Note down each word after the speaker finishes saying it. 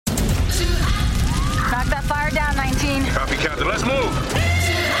Captain. Let's move.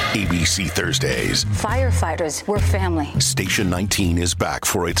 ABC Thursdays. Firefighters, we're family. Station 19 is back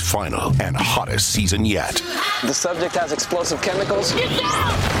for its final and hottest season yet. The subject has explosive chemicals.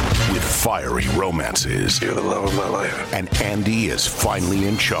 With fiery romances. You're the love of my life. And Andy is finally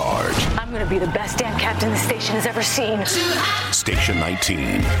in charge. I'm going to be the best damn captain the station has ever seen. Station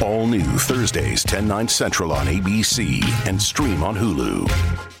 19. All new Thursdays, 10/9 Central on ABC and stream on Hulu.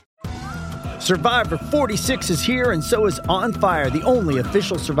 Survivor 46 is here, and so is On Fire, the only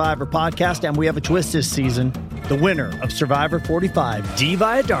official Survivor podcast, and we have a twist this season. The winner of Survivor 45, Dee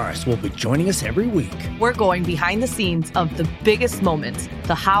Valladares, will be joining us every week. We're going behind the scenes of the biggest moments,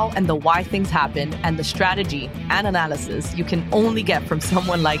 the how and the why things happen, and the strategy and analysis you can only get from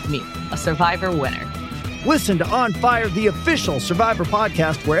someone like me, a Survivor winner. Listen to On Fire, the official Survivor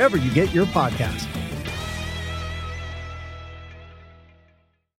podcast, wherever you get your podcast.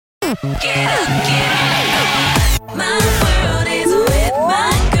 Get up, get up. My world is with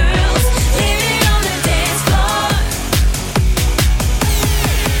my girls. Leave it on the dance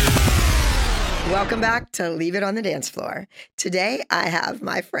floor. Welcome back to Leave It on the Dance Floor. Today I have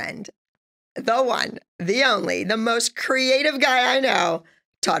my friend, the one, the only, the most creative guy I know,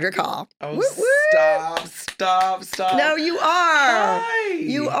 Todrick Hall. Oh, Woo, woo. Stop. No, you are. Hi.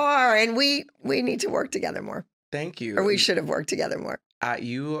 You are. And we need to work together more. Thank you. Or we should have worked together more.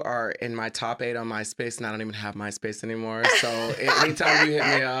 You are in my top 8 on MySpace, and I don't even have MySpace anymore. So anytime you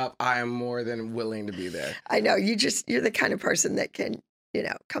hit me up, I am more than willing to be there. I know. You're the kind of person that can,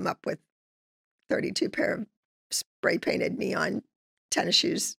 come up with 32 pair of spray painted neon tennis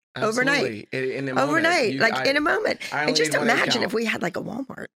shoes Absolutely. In a moment. Overnight, in a moment. And just imagine if we had like a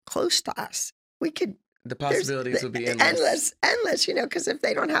Walmart close to us. We could. The possibilities would be endless. Endless, because if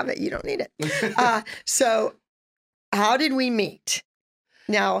they don't have it, you don't need it. So how did we meet?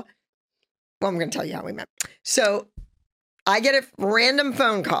 Now, I'm going to tell you how we met. So I get a random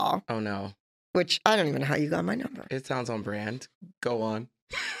phone call. Oh, no. Which I don't even know how you got my number. It sounds on brand. Go on.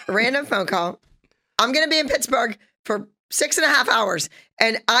 Random phone call. I'm going to be in Pittsburgh for 6.5 hours,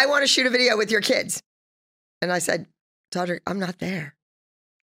 and I want to shoot a video with your kids. And I said, Todrick, I'm not there.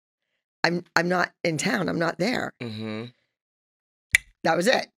 I'm not in town. I'm not there. Mm-hmm. That was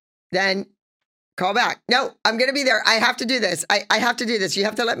it. Then call back. No, I'm going to be there. I have to do this. I have to do this. You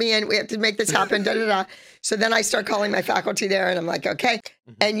have to let me in. We have to make this happen. Da, da, da. So then I start calling my faculty there, and I'm like, okay.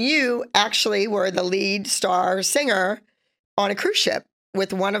 Mm-hmm. And you actually were the lead star singer on a cruise ship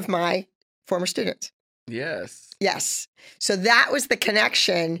with one of my former students. Yes. Yes. So that was the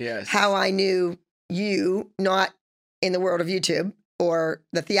connection. Yes. How I knew you, not in the world of YouTube or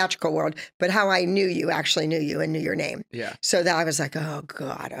the theatrical world, but how I knew you, actually knew you and knew your name. Yeah. So that I was like, oh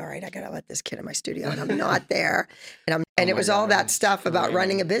God, all right, I got to let this kid in my studio and I'm not there. And it was all that stuff about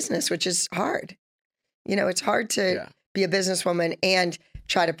running a business, which is hard. It's hard to be a businesswoman and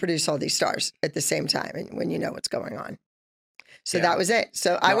try to produce all these stars at the same time and when you know what's going on. So that was it.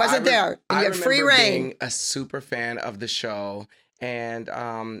 So I wasn't there. And you had free reign. Being a super fan of the show, and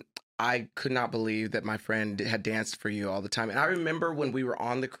I could not believe that my friend had danced for you all the time. And I remember when we were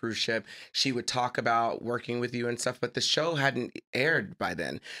on the cruise ship, she would talk about working with you and stuff, but the show hadn't aired by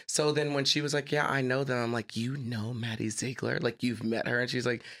then. So then when she was like, yeah, I know them, I'm like, you know Maddie Ziegler? Like, you've met her? And she's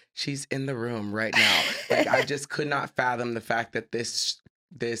like, she's in the room right now. Like, I just could not fathom the fact that this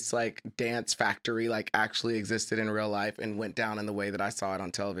like dance factory like actually existed in real life and went down in the way that I saw it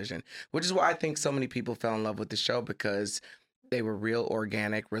on television, which is why I think so many people fell in love with the show, because they were real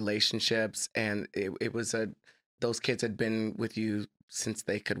organic relationships, and it was those kids had been with you since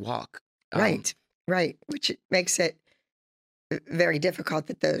they could walk. Right. Which makes it very difficult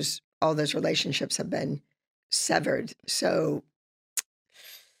that all those relationships have been severed so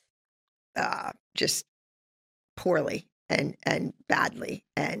just poorly and badly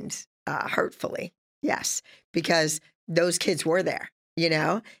and hurtfully. Yes, because those kids were there,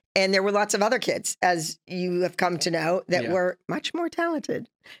 and there were lots of other kids, as you have come to know, that were much more talented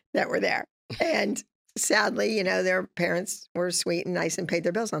that were there. And sadly, their parents were sweet and nice and paid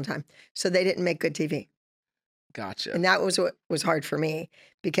their bills on time. So they didn't make good TV. Gotcha. And that was what was hard for me,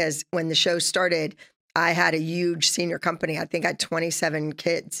 because when the show started, I had a huge senior company. I think I had 27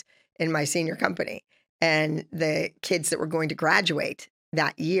 kids in my senior company. And the kids that were going to graduate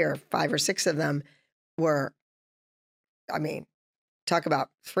that year, 5 or 6 of them were, talk about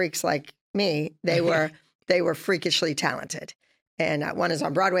freaks like me. They were freakishly talented. And one is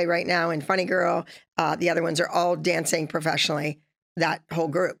on Broadway right now in Funny Girl. The other ones are all dancing professionally, that whole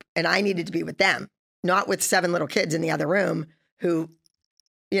group. And I needed to be with them, not with 7 little kids in the other room who,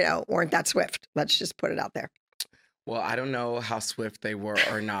 weren't that swift. Let's just put it out there. Well, I don't know how swift they were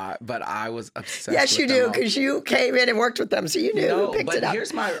or not, but I was obsessed Yes, you with them do, all. because you came in and worked with them, so you knew who picked but it up.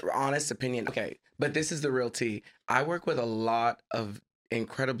 here's my honest opinion. Okay, but this is the real tea. I work with a lot of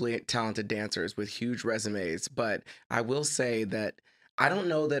incredibly talented dancers with huge resumes, but I will say that I don't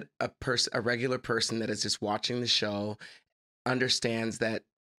know that a regular person that is just watching the show understands that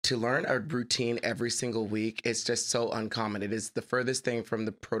to learn a routine every single week, it's just so uncommon. It is the furthest thing from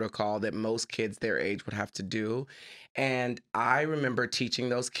the protocol that most kids their age would have to do. And I remember teaching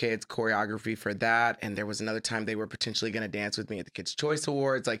those kids choreography for that. And there was another time they were potentially going to dance with me at the Kids' Choice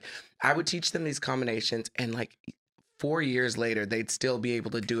Awards. Like, I would teach them these combinations, and like 4 years later, they'd still be able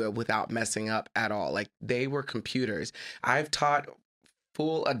to do it without messing up at all. Like, they were computers. I've taught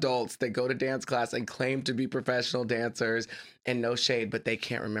full adults that go to dance class and claim to be professional dancers, and no shade, but they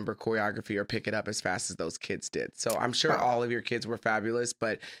can't remember choreography or pick it up as fast as those kids did. So I'm sure all of your kids were fabulous,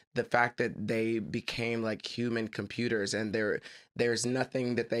 but the fact that they became like human computers, and there's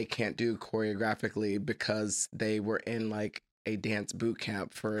nothing that they can't do choreographically because they were in like a dance boot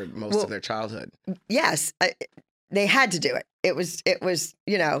camp for most of their childhood. Yes, they had to do it. It was,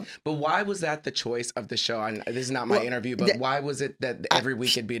 you know. But why was that the choice of the show? And this is not my interview, but why was it that every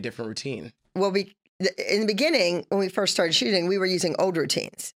week it'd be a different routine? Well, in the beginning, when we first started shooting, we were using old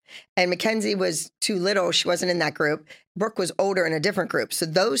routines. And Mackenzie was too little. She wasn't in that group. Brooke was older in a different group. So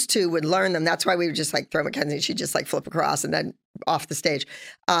those two would learn them. That's why we would just like throw Mackenzie. She'd just like flip across and then off the stage.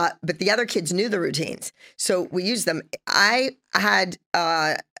 But the other kids knew the routines. So we used them. I had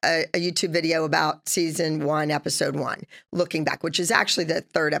a YouTube video about season 1, episode 1, looking back, which is actually the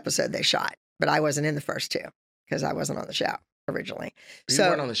 3rd episode they shot. But I wasn't in the first 2 because I wasn't on the show originally. You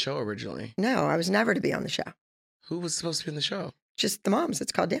weren't on the show originally. No, I was never to be on the show. Who was supposed to be in the show? Just the moms.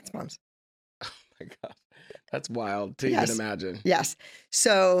 It's called Dance Moms. Oh my God. That's wild to even imagine. Yes.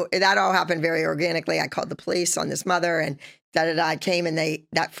 So that all happened very organically. I called the police on this mother, and I came, and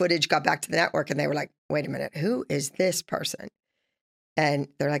that footage got back to the network, and they were like, wait a minute, who is this person? And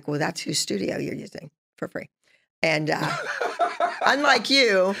they're like, well, that's whose studio you're using for free. And unlike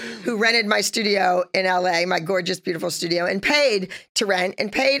you, who rented my studio in LA, my gorgeous, beautiful studio, and paid to rent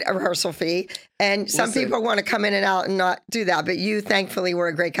and paid a rehearsal fee. And some people want to come in and out and not do that. But you, thankfully, were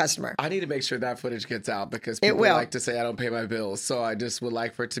a great customer. I need to make sure that footage gets out because people like to say I don't pay my bills. So I just would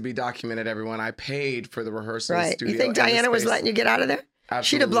like for it to be documented, everyone. I paid for the rehearsal studio. You think Diana was letting you get out of there? Absolutely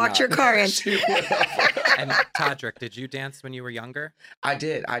She'd have blocked your car in. And Todrick, did you dance when you were younger? I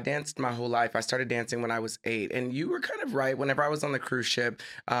did. I danced my whole life. I started dancing when I was 8. And you were kind of right. Whenever I was on the cruise ship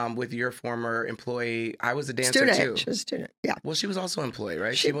with your former employee, I was a dancer too. She was a student, yeah. Well, she was also an employee,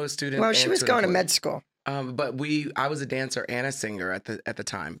 right? She was a student. Well, she was going to med school. But I was a dancer and a singer at the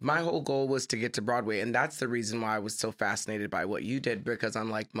time. My whole goal was to get to Broadway, and that's the reason why I was so fascinated by what you did, because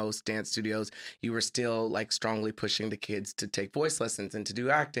unlike most dance studios, you were still like strongly pushing the kids to take voice lessons and to do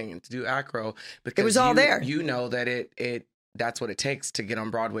acting and to do acro. Because it was all there. You know that that's what it takes to get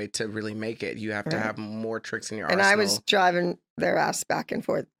on Broadway to really make it. You have to have more tricks in your arsenal. And I was driving their ass back and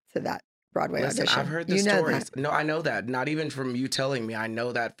forth to that Broadway audition. I've heard the stories. No, I know that. Not even from you telling me. I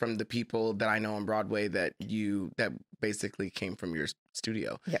know that from the people that I know on Broadway that basically came from your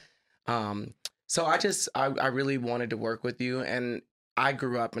studio. Yeah. So I really wanted to work with you, and I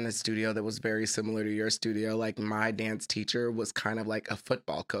grew up in a studio that was very similar to your studio. Like, my dance teacher was kind of like a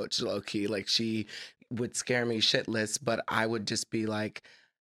football coach, low key. Like, she would scare me shitless, but I would just be like,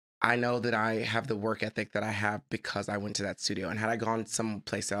 I know that I have the work ethic that I have because I went to that studio. And had I gone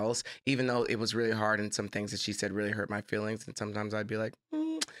someplace else, even though it was really hard and some things that she said really hurt my feelings, and sometimes I'd be like,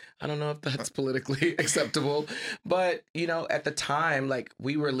 I don't know if that's politically acceptable. But, you know, at the time, like,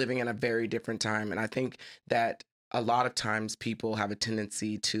 we were living in a very different time. And I think that a lot of times people have a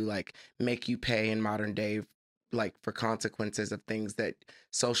tendency to like make you pay in modern day, like, for consequences of things that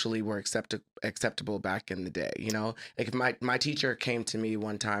socially were acceptable back in the day. You know, like, if my teacher came to me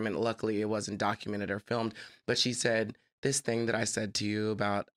one time, and luckily it wasn't documented or filmed, but she said, this thing that I said to you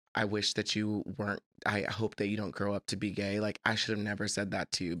about, I wish that you weren't, I hope that you don't grow up to be gay. Like, I should have never said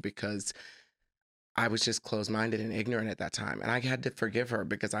that to you because I was just closed-minded and ignorant at that time. And I had to forgive her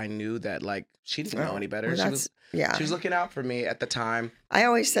because I knew that, like, she didn't know any better. Well, she was looking out for me at the time. I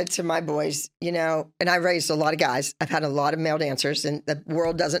always said to my boys, you know, and I raised a lot of guys. I've had a lot of male dancers, and the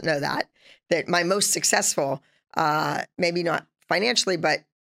world doesn't know that my most successful, maybe not financially, but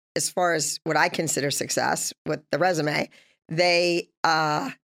as far as what I consider success with the resume, they,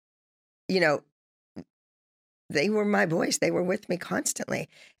 you know, they were my boys. They were with me constantly.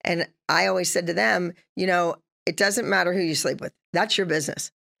 And I always said to them, you know, it doesn't matter who you sleep with. That's your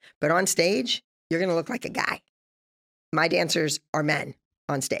business. But on stage, you're going to look like a guy. My dancers are men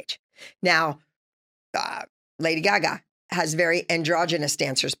on stage. Now, Lady Gaga has very androgynous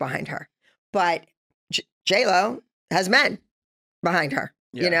dancers behind her, but J-Lo has men behind her,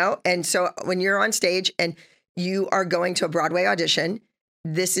 you know? And so when you're on stage and you are going to a Broadway audition,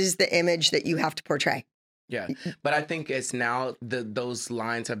 this is the image that you have to portray. Yeah, but I think it's now those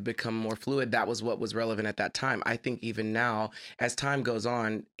lines have become more fluid. That was what was relevant at that time. I think even now, as time goes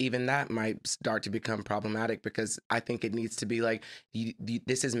on, even that might start to become problematic because I think it needs to be like,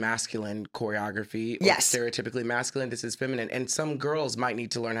 this is masculine choreography, or stereotypically masculine, this is feminine. And some girls might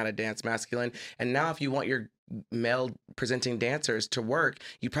need to learn how to dance masculine. And now if you want your male presenting dancers to work,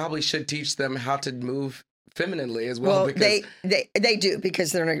 you probably should teach them how to move femininely as well. Because they do,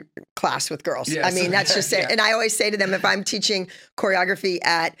 because they're in a class with girls. Yes. I mean, that's just it. And I always say to them, if I'm teaching choreography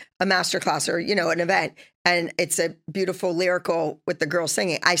at a master class or, you know, an event, and it's a beautiful lyrical with the girls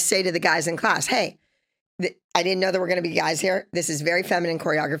singing, I say to the guys in class, hey, I didn't know there were going to be guys here. This is very feminine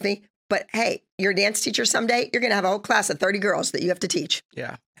choreography. But hey, your dance teacher someday, you're going to have a whole class of 30 girls that you have to teach.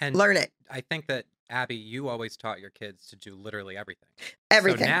 Yeah. And learn it. I think that, Abby, you always taught your kids to do literally everything.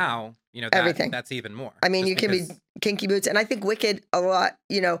 Everything. So now, you know, that's even more. I mean, you can be kinky boots. And I think Wicked a lot,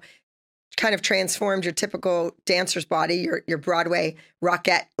 you know, kind of transformed your typical dancer's body, your Broadway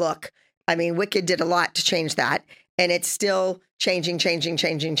rockette look. I mean, Wicked did a lot to change that. And it's still changing,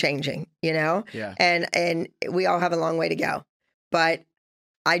 you know? Yeah. And we all have a long way to go. But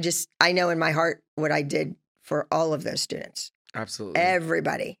I know in my heart what I did for all of those students. Absolutely.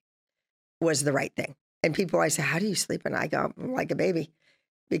 Everybody was the right thing. And people always say, how do you sleep? And I go, like a baby.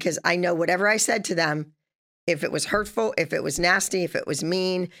 Because I know whatever I said to them, if it was hurtful, if it was nasty, if it was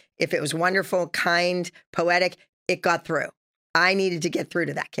mean, if it was wonderful, kind, poetic, it got through. I needed to get through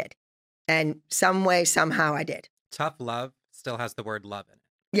to that kid. And some way, somehow I did. Tough love still has the word love in it.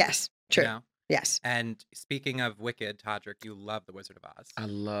 Yes, true. You know? Yes. And speaking of Wicked, Todrick, you love The Wizard of Oz. I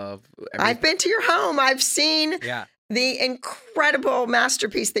love I've been to your home. I've seen the incredible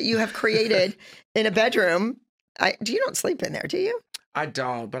masterpiece that you have created in a bedroom. You don't sleep in there, do you? I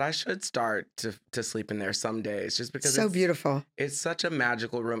don't, but I should start to sleep in there some days, just because it's so beautiful. It's such a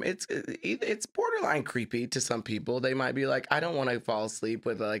magical room. It's borderline creepy to some people. They might be like, I don't want to fall asleep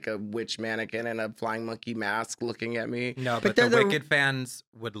with like a witch mannequin and a flying monkey mask looking at me. No, but the Wicked fans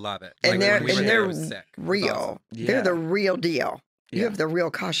would love it. And like, they're sick. real. Awesome. They're the real deal. You have the real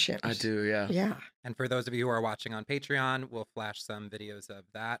costumes. I do, yeah. Yeah. And for those of you who are watching on Patreon, we'll flash some videos of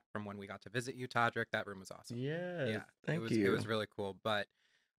that from when we got to visit you, Todrick. That room was awesome. Yeah, thank you. It was really cool. But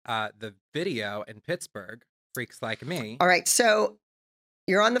the video in Pittsburgh, Freaks Like Me. All right, so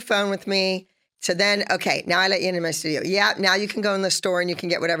you're on the phone with me. So then, okay, now I let you into my studio. Yeah, now you can go in the store and you can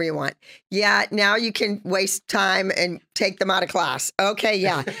get whatever you want. Yeah, now you can waste time and take them out of class. Okay,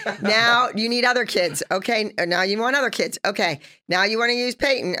 yeah. Now you need other kids. Okay, now you want other kids. Okay, now you want to use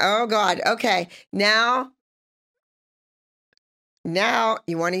Peyton. Oh, God. Okay, now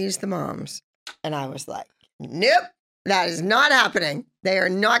you want to use the moms. And I was like, nope, that is not happening. They are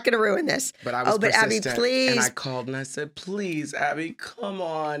not going to ruin this. But I was persistent, Abby, please. And I called and I said, please, Abby, come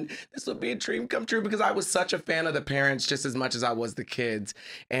on. This will be a dream come true, because I was such a fan of the parents just as much as I was the kids.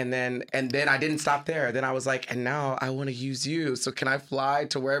 And then I didn't stop there. Then I was like, and now I want to use you. So can I fly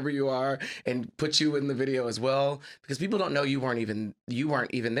to wherever you are and put you in the video as well? Because people don't know you weren't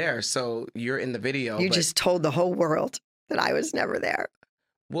even there. So you're in the video. You just told the whole world that I was never there.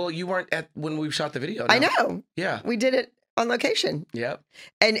 Well, you weren't at when we shot the video. No. I know. Yeah. We did it on location. Yep.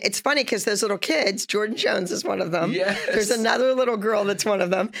 And it's funny because those little kids, Jordan Jones is one of them. Yes. There's another little girl that's one of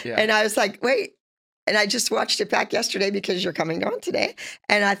them. Yeah. And I was like, wait. And I just watched it back yesterday because you're coming on today.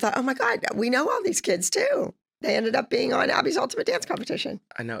 And I thought, oh my God, we know all these kids too. They ended up being on Abby's Ultimate Dance Competition.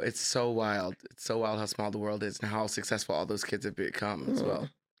 I know. It's so wild. It's so wild how small the world is and how successful all those kids have become as well.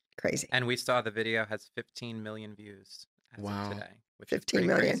 Crazy. And we saw the video has 15 million views as of today, which 15 is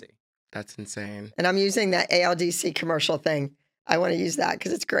million. crazy. That's insane. And I'm using that ALDC commercial thing. I want to use that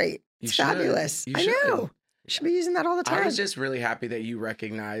because it's great. It's fabulous. You I should. know. Should be using that all the time. I was just really happy that you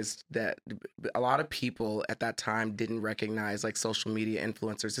recognized that a lot of people at that time didn't recognize like social media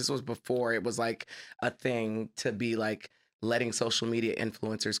influencers. This was before it was like a thing to be like letting social media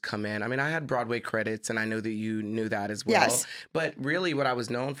influencers come in. I mean, I had Broadway credits and I know that you knew that as well. Yes. But really what I was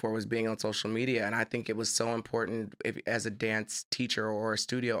known for was being on social media. And I think it was so important as a dance teacher or a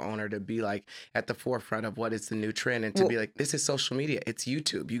studio owner to be like at the forefront of what is the new trend and to be like, this is social media. It's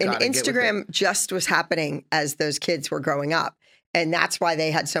YouTube. You got to get with it. Instagram just was happening as those kids were growing up. And that's why they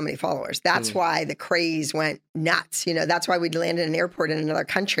had so many followers. That's why the craze went nuts. You know, that's why we'd land in an airport in another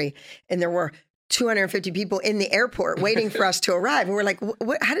country and there were 250 people in the airport waiting for us to arrive. And we're like,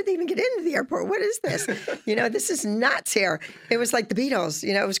 how did they even get into the airport? What is this? You know, this is nuts here. It was like the Beatles,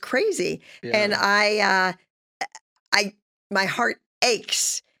 you know, it was crazy. Yeah. And my heart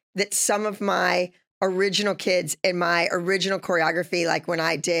aches that some of my original kids and my original choreography, like when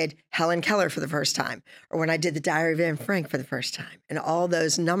I did Helen Keller for the first time, or when I did the Diary of Anne Frank for the first time, and all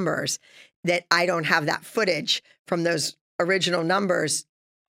those numbers, that I don't have that footage from those original numbers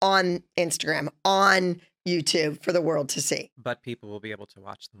on Instagram, on YouTube for the world to see. But people will be able to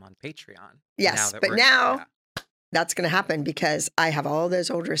watch them on Patreon. Yes, but now that's going to happen because I have all those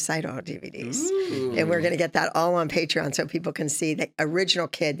old recital DVDs. Ooh. And we're going to get that all on Patreon so people can see the original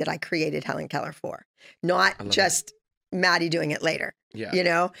kid that I created Helen Keller for. Not just Maddie doing it later. Yeah. You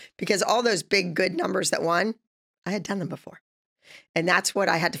know, because all those big good numbers that won, I had done them before. And that's what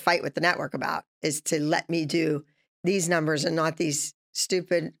I had to fight with the network about, is to let me do these numbers and not these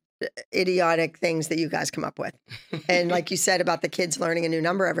stupid, idiotic things that you guys come up with. And like you said about the kids learning a new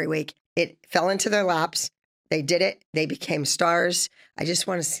number every week, it fell into their laps. They did it. They became stars. I just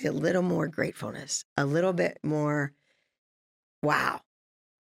want to see a little more gratefulness, a little bit more, wow,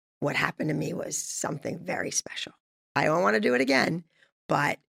 what happened to me was something very special. I don't want to do it again,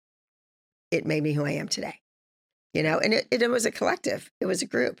 but it made me who I am today. You know, and it was a collective. It was a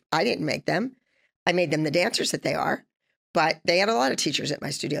group. I didn't make them. I made them the dancers that they are, but they had a lot of teachers at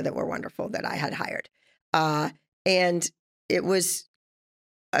my studio that were wonderful that I had hired. And it was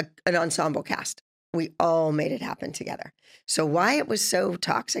an ensemble cast. We all made it happen together. So why it was so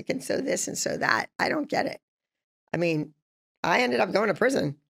toxic and so this and so that, I don't get it. I mean, I ended up going to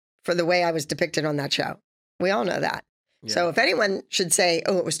prison for the way I was depicted on that show. We all know that. Yeah. So if anyone should say,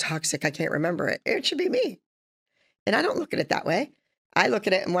 oh, it was toxic, I can't remember it, it should be me. And I don't look at it that way. I look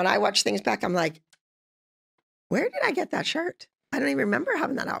at it, and when I watch things back, I'm like, where did I get that shirt? I don't even remember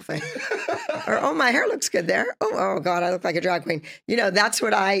having that outfit. Or, oh, my hair looks good there. Oh, God, I look like a drag queen. You know, that's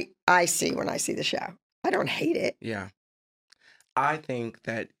what I see when I see the show. I don't hate it. Yeah. I think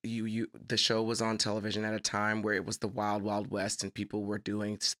that the show was on television at a time where it was the wild, wild west, and people were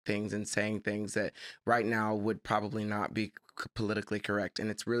doing things and saying things that right now would probably not be politically correct. And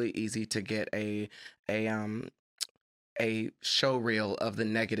it's really easy to get a show reel of the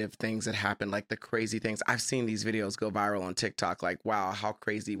negative things that happen, like the crazy things. I've seen these videos go viral on TikTok, like, wow, how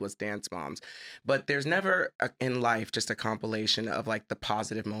crazy was Dance Moms? But there's never in life just a compilation of like the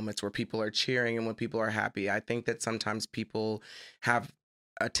positive moments where people are cheering and when people are happy. I think that sometimes people have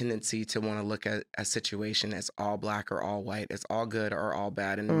a tendency to want to look at a situation as all black or all white, as all good or all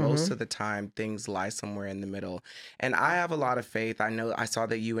bad. And most of the time, things lie somewhere in the middle. And I have a lot of faith. I know I saw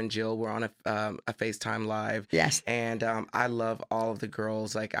that you and Jill were on a FaceTime Live. Yes. And I love all of the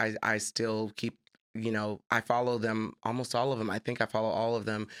girls. Like, I still keep, you know, I follow them, almost all of them. I think I follow all of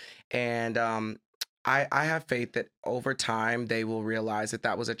them. And I have faith that over time they will realize that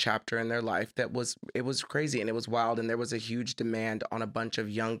that was a chapter in their life it was crazy and it was wild, and there was a huge demand on a bunch of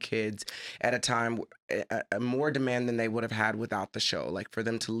young kids at a time, a more demand than they would have had without the show. Like, for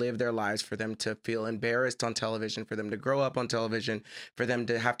them to live their lives, for them to feel embarrassed on television, for them to grow up on television, for them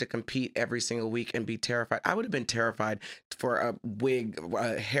to have to compete every single week and be terrified. I would have been terrified for a wig,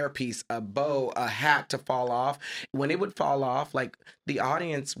 a hairpiece, a bow, a hat to fall off. When it would fall off, like, the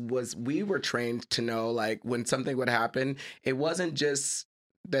audience we were trained to know, like, when something would happen, it wasn't just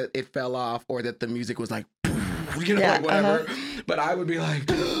that it fell off or that the music was like, you know, like whatever. But I would be like,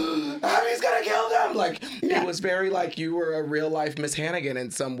 Abby's gonna kill them. Like, it was very like you were a real life Miss Hannigan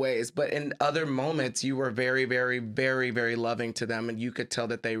in some ways. But in other moments, you were very, very, very, very loving to them. And you could tell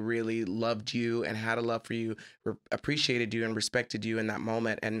that they really loved you and had a love for you, appreciated you and respected you in that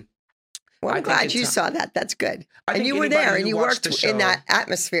moment. And well, I'm glad you saw that. That's good. And you were there and you worked in that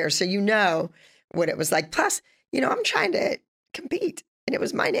atmosphere. So you know what it was like. Plus, you know, I'm trying to compete and it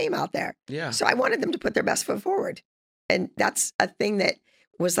was my name out there. Yeah. So I wanted them to put their best foot forward. And that's a thing that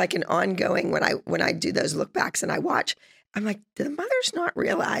was like an ongoing, when I do those look backs and I watch, I'm like, do the mothers not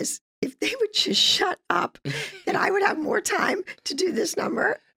realize if they would just shut up that I would have more time to do this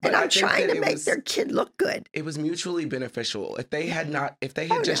number? And I'm trying to make their kid look good. It was mutually beneficial. If they had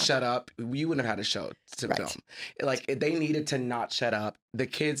just shut up, you wouldn't have had a show to film. Like, they needed to not shut up. The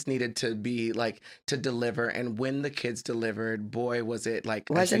kids needed to be like, to deliver. And when the kids delivered, boy, was it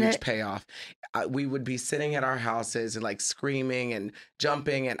like a huge payoff. We would be sitting at our houses and like screaming and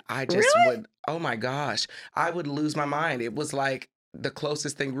jumping. And I just would, oh my gosh, I would lose my mind. It was like, the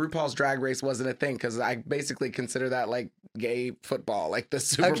closest thing. RuPaul's Drag Race wasn't a thing because I basically consider that like gay football, like the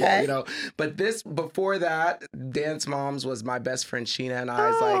Super Bowl, you know. But this, before that, Dance Moms was my best friend Sheena and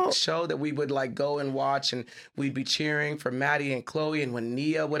I's like show that we would like go and watch, and we'd be cheering for Maddie and Chloe, and when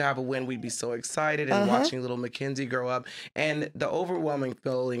Nia would have a win, we'd be so excited, and watching little Mackenzie grow up. And the overwhelming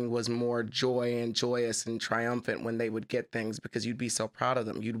feeling was more joy and joyous and triumphant when they would get things, because you'd be so proud of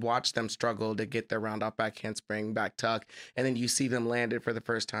them. You'd watch them struggle to get their round off back handspring, back tuck, and then you see them land it for the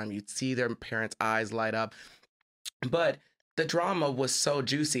first time. You'd see their parents' eyes light up. But the drama was so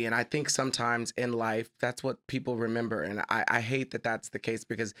juicy, and I think sometimes in life, that's what people remember. And I hate that that's the case,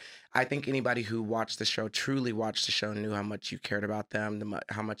 because I think anybody who watched the show, truly watched the show, knew how much you cared about them,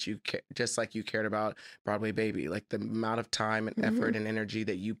 how much you just like you cared about Broadway Baby. Like the amount of time and effort and energy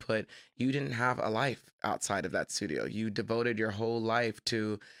that you put. You didn't have a life outside of that studio. You devoted your whole life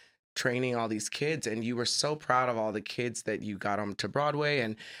to training all these kids, and you were so proud of all the kids that you got them to Broadway.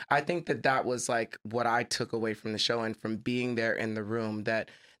 And I think that that was like what I took away from the show, and from being there in the room, that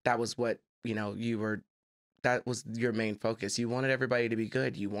was what, you know, that was your main focus. You wanted everybody to be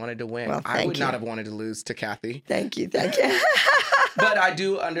good. You wanted to win. Well, I would not have wanted to lose to Kathy. Thank you. But I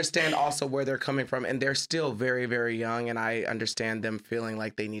do understand also where they're coming from, and they're still very, very young, and I understand them feeling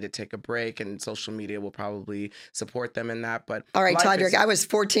like they need to take a break, and social media will probably support them in that. But all right, Todrick, I was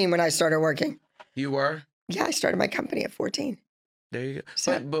 14 when I started working. You were? Yeah, I started my company at 14. There you go.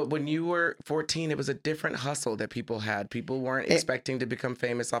 So, but when you were 14, it was a different hustle that people had. People weren't expecting to become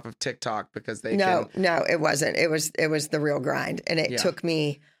famous off of TikTok because they No, it wasn't. It was the real grind, and it took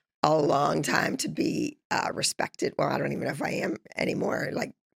me a long time to be respected. Well, I don't even know if I am anymore.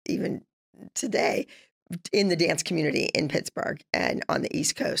 Like even today in the dance community in Pittsburgh and on the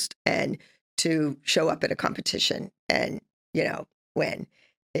East Coast, and to show up at a competition and, you know, win.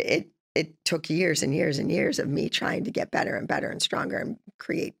 It took years and years and years of me trying to get better and better and stronger and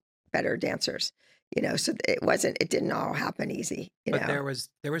create better dancers. You know, so it didn't all happen easy. But there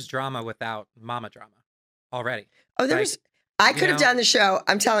was drama without mama drama already. Oh, I could have done the show.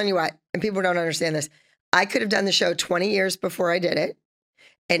 I'm telling you what, and people don't understand this. I could have done the show 20 years before I did it.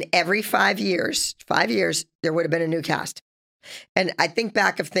 And every 5 years, there would have been a new cast. And I think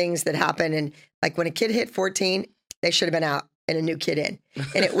back of things that happened. And like when a kid hit 14, they should have been out and a new kid in.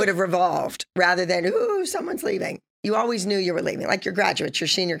 And it would have revolved rather than, ooh, someone's leaving. You always knew you were leaving. Like your graduates, your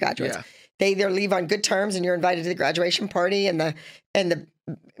senior graduates. Yeah. They either leave on good terms and you're invited to the graduation party and the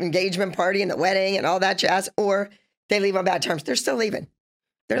engagement party and the wedding and all that jazz, or they leave on bad terms. They're still leaving.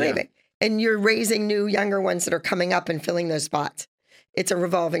 They're leaving. And you're raising new, younger ones that are coming up and filling those spots. It's a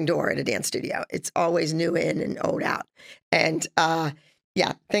revolving door at a dance studio. It's always new in and old out. And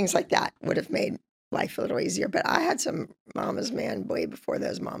things like that would have made life a little easier. But I had some mamas, man, way before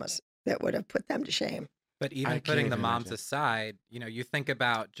those mamas that would have put them to shame. But even putting the moms aside, you know, you think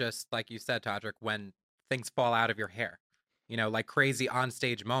about, just like you said, Todrick, when things fall out of your hair, you know, like crazy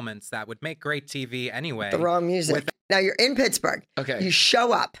onstage moments that would make great TV anyway. The wrong music. Now you're in Pittsburgh. Okay. You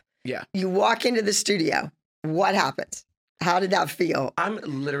show up. Yeah. You walk into the studio. What happens? How did that feel? I'm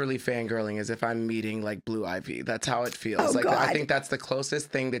literally fangirling as if I'm meeting like Blue Ivy. That's how it feels. Oh, like God. I think that's the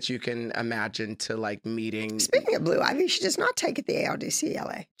closest thing that you can imagine to like meeting. Speaking of Blue Ivy, she does not take at the ALDC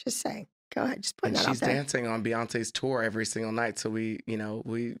LA. Just saying. Go ahead, just put that out there. She's dancing on Beyonce's tour every single night. So we.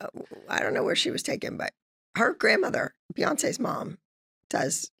 I don't know where she was taken, but her grandmother, Beyonce's mom,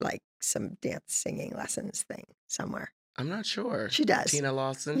 does like some dance singing lessons thing somewhere. I'm not sure. She does. Tina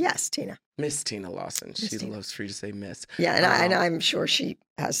Lawson? Yes, Tina. Miss Tina Lawson. She loves for you to say Miss. Yeah, and I'm sure she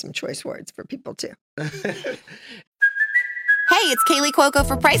has some choice words for people too. Hey, it's Kaylee Cuoco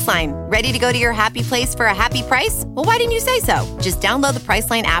for Priceline. Ready to go to your happy place for a happy price? Well, why didn't you say so? Just download the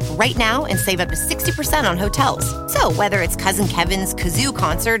Priceline app right now and save up to 60% on hotels. So whether it's Cousin Kevin's Kazoo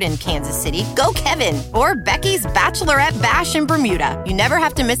Concert in Kansas City, go Kevin, or Becky's Bachelorette Bash in Bermuda, you never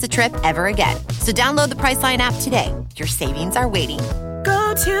have to miss a trip ever again. So download the Priceline app today. Your savings are waiting.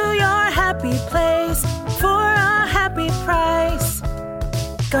 Go to your happy place for a happy price.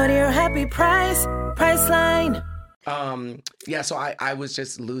 Go to your happy price, Priceline. So I was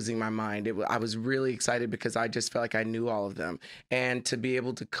just losing my mind. I was really excited because I just felt like I knew all of them, and to be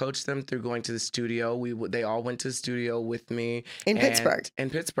able to coach them through going to the studio. They all went to the studio with me in Pittsburgh.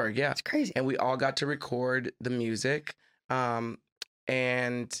 In Pittsburgh, yeah, it's crazy. And we all got to record the music.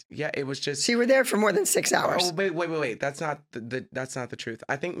 And yeah, it was just. So you were there for more than 6 hours. Oh, wait. That's not the truth.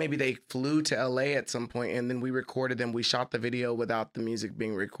 I think maybe they flew to LA at some point, and then we recorded them. We shot the video without the music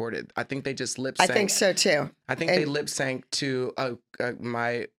being recorded. I think they just lip synced. I think so too. I think they lip synced to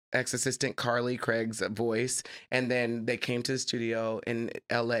my ex-assistant Carly Craig's voice. And then they came to the studio in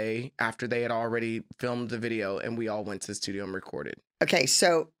LA after they had already filmed the video, and we all went to the studio and recorded. Okay,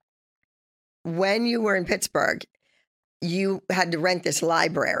 so when you were in Pittsburgh, you had to rent this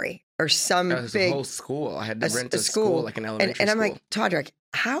library or some a whole school. I had to rent a school, like an elementary school. And I'm like, Todrick,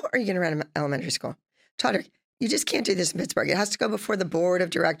 how are you going to rent an elementary school? Todrick, you just can't do this in Pittsburgh. It has to go before the board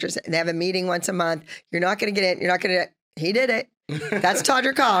of directors, and they have a meeting once a month. You're not going to get in. You're not going to. He did it. That's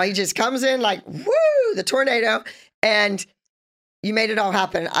Todrick Hall. He just comes in like, woo, the tornado. And you made it all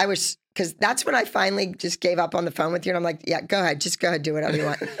happen. Because that's when I finally just gave up on the phone with you. And I'm like, yeah, go ahead. Just go ahead. Do whatever you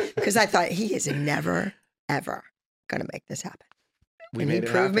want. Because I thought he is never, ever going to make this happen. We and made he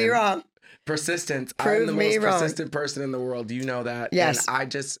it proved happen. me wrong. Persistence. Prove I'm the me most wrong. persistent person in the world. You know that. Yes.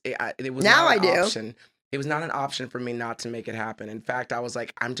 And it was Now not an I do. option. It was not an option for me not to make it happen. In fact, I was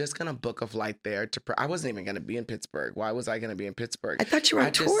like, I'm just going to book a flight there. I wasn't even going to be in Pittsburgh. Why was I going to be in Pittsburgh? I thought you were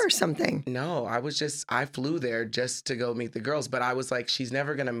on tour or something. No, I flew there just to go meet the girls. But I was like, she's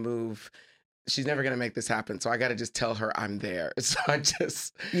never going to move. She's never going to make this happen. So I got to just tell her I'm there. So I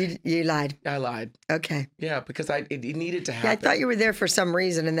just... You lied. I lied. Okay. Yeah, because it needed to happen. Yeah, I thought you were there for some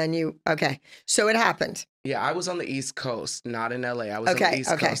reason, and then okay. So it happened. Yeah, I was on the East Coast, not in LA. I was on the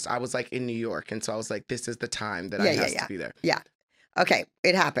East Coast. I was like in New York. And so I was like, this is the time that I have to be there. Yeah. Okay.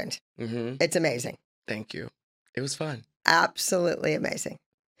 It happened. Mm-hmm. It's amazing. Thank you. It was fun. Absolutely amazing.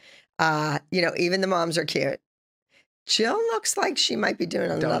 Even the moms are cute. Jill looks like she might be doing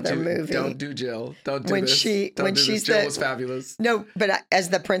another movie. Don't do Jill. Don't do when this. Jill was fabulous. No, but as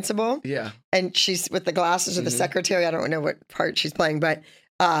the principal. Yeah. And she's with the glasses or the secretary. I don't know what part she's playing, but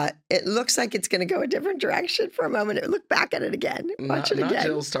it looks like it's going to go a different direction for a moment. Look back at it again. Watch it again. Not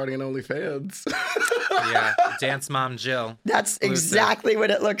Jill starting in OnlyFans. Yeah. Dance mom Jill. That's exactly what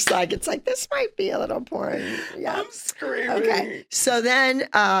it looks like. It's like, this might be a little porn. Yeah. I'm screaming. Okay. So then,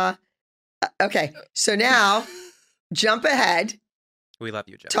 so now... Jump ahead. We love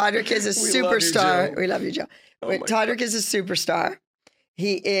you, Joe. Todrick is a superstar. We love you, Joe. Todrick is a superstar.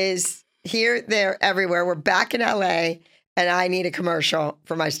 He is here, there, everywhere. We're back in LA, and I need a commercial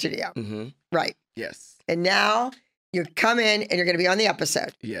for my studio. Mm-hmm. Right. Yes. And now you come in, and you're going to be on the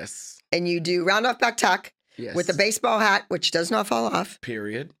episode. Yes. And you do round off back tuck with a baseball hat, which does not fall off.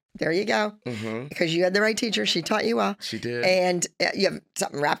 Period. There you go. Mm-hmm. Because you had the right teacher. She taught you well. She did. And you have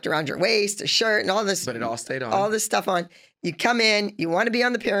something wrapped around your waist, a shirt, and all this. But it all stayed on. All this stuff on. You come in, you want to be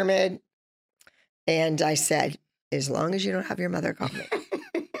on the pyramid. And I said, as long as you don't have your mother call me.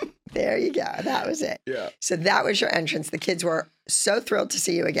 There you go. That was it. Yeah. So that was your entrance. The kids were so thrilled to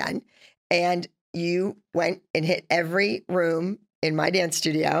see you again. And you went and hit every room in my dance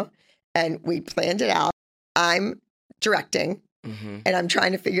studio. And we planned it out. I'm directing. Mm-hmm. And I'm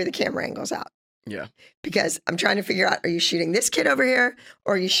trying to figure the camera angles out. Yeah. Because I'm trying to figure out, are you shooting this kid over here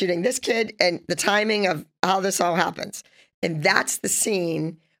or are you shooting this kid, and the timing of how this all happens. And that's the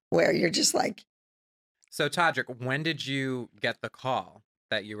scene where you're just like. So Todrick, when did you get the call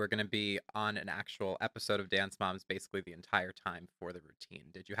that you were going to be on an actual episode of Dance Moms basically the entire time for the routine?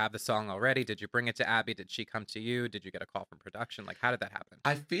 Did you have the song already? Did you bring it to Abby? Did she come to you? Did you get a call from production? Like, how did that happen?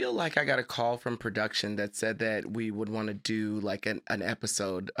 I feel like I got a call from production that said that we would want to do like an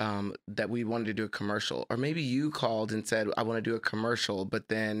episode, that we wanted to do a commercial. Or maybe you called and said, I want to do a commercial, but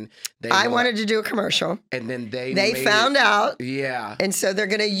then I wanted to do a commercial. And then they found out. Yeah. And so they're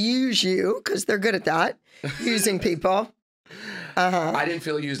going to use you because they're good at that, using people. Uh-huh. I didn't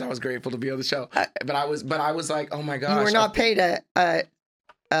feel used. I was grateful to be on the show, but I was like, oh my gosh. You were not paid an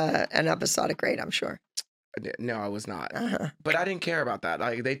episodic rate, I'm sure. No, I was not. Uh-huh. But I didn't care about that.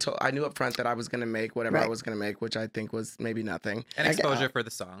 Like I knew up front that I was going to make whatever I was going to make, which I think was maybe nothing. And exposure for the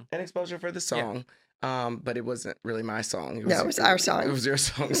song. Yeah. But it wasn't really my song. It was our song. It was your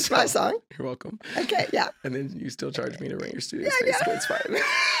song. It's my song. You're welcome. Okay, yeah. And then you still charged me to rent your studio space. Yeah. So it's fine.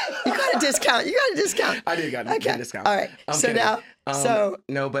 You got a discount. I did get a discount. All right. So now,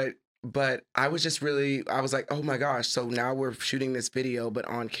 no, but I was just I was like, oh my gosh. So now we're shooting this video, but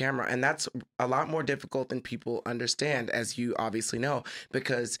on camera. And that's a lot more difficult than people understand, as you obviously know,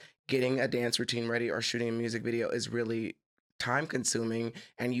 because getting a dance routine ready or shooting a music video is really time consuming,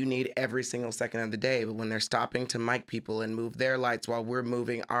 and you need every single second of the day. But when they're stopping to mic people and move their lights while we're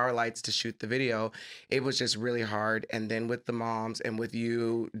moving our lights to shoot the video, it was just really hard. And then with the moms and with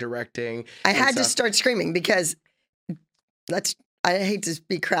you directing, I had to start screaming because I hate to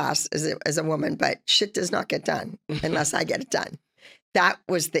be crass as a woman, but shit does not get done unless I get it done. That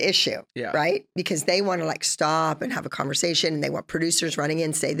was the issue, right? Because they want to like stop and have a conversation, and they want producers running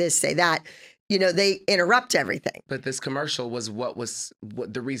in, say this, say that. they interrupt everything. But this commercial was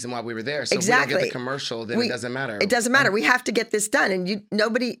the reason why we were there. So Exactly. if we don't get the commercial, then it doesn't matter. It doesn't matter. We have to get this done. And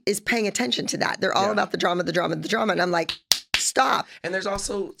nobody is paying attention to that. They're all about the drama. And I'm like, stop. And there's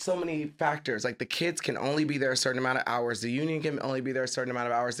also so many factors. Like the kids can only be there a certain amount of hours. The union can only be there a certain amount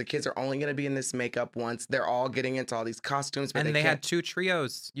of hours. The kids are only going to be in this makeup once. They're all getting into all these costumes. But and they had 2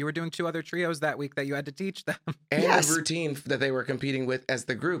 trios. You were doing 2 other trios that week that you had to teach them. And the routine that they were competing with as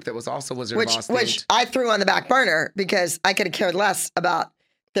the group that was also Wizard of Oz Which I threw on the back burner because I could have cared less about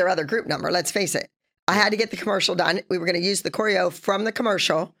their other group number. Let's face it. I had to get the commercial done. We were going to use the choreo from the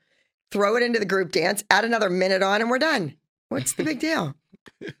commercial, throw it into the group dance, add another minute on, and we're done. What's the big deal?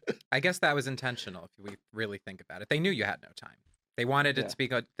 I guess that was intentional if we really think about it. They knew you had no time. They wanted it to be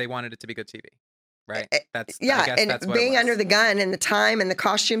good. They wanted it to be good TV, right? I guess and that's what being it was. under the gun and the time and the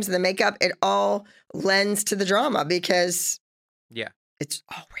costumes and the makeup, it all lends to the drama because it's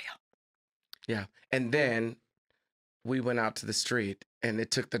all real. Yeah. And then we went out to the street and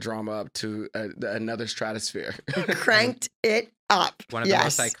it took the drama up to another stratosphere. Cranked it up. One of the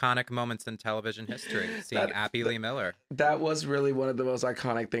most iconic moments in television history, seeing Abby Lee Miller. That was really one of the most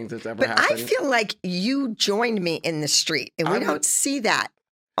iconic things that's ever happened. But I feel like you joined me in the street, and we don't see that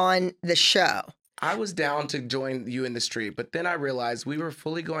on the show. I was down to join you in the street, but then I realized we were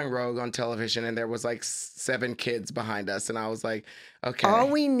fully going rogue on television, and there was like 7 kids behind us, and I was like, okay. All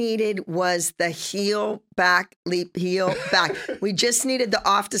we needed was the heel back, leap, heel back. We just needed the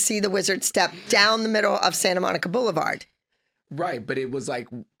off to see the wizard step down the middle of Santa Monica Boulevard. Right, but it was like,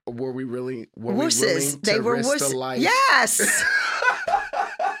 were we willing to risk the life? Yes.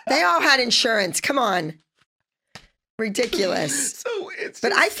 They all had insurance. Come on. Ridiculous.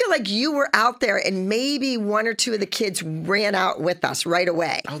 But I feel like you were out there and maybe 1 or 2 of the kids ran out with us right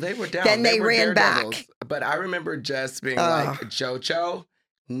away. Oh, they were down. Then they were ran back. But I remember Jess being like, JoJo,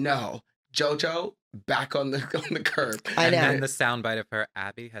 no. JoJo, back on the curb. I know. And then the soundbite of her,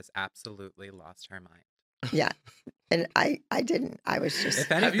 Abby has absolutely lost her mind. Yeah. And I didn't. I was just...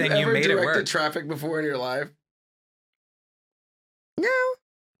 If anything, Have you ever made it work. directed traffic before in your life? No.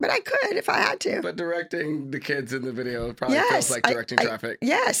 But I could if I had to. But directing the kids in the video probably feels like directing traffic.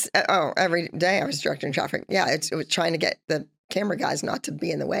 Yes. Every day I was directing traffic. Yeah, it was trying to get the camera guys not to be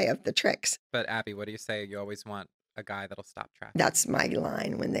in the way of the tricks. But Abby, what do you say? You always want a guy that'll stop traffic. That's my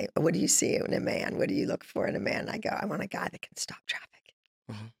line when what do you see in a man? What do you look for in a man? I go, I want a guy that can stop traffic.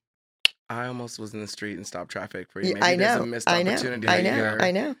 Mm-hmm. I almost was in the street and stopped traffic for you. Maybe I know. There's a missed opportunity.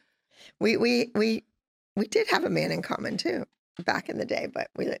 I know. We did have a man in common too. Back in the day, but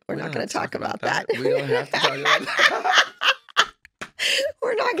we're not going to talk about that. We don't have to talk about that.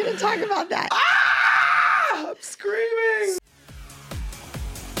 We're not going to talk about that. I'm screaming.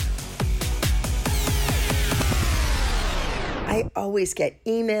 I always get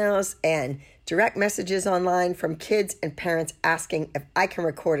emails and direct messages online from kids and parents asking if I can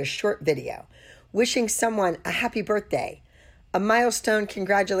record a short video, wishing someone a happy birthday, a milestone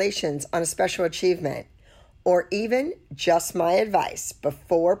congratulations on a special achievement, or even just my advice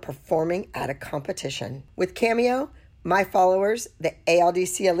before performing at a competition. With Cameo, my followers, the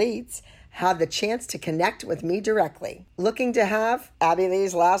ALDC elites, have the chance to connect with me directly. Looking to have Abby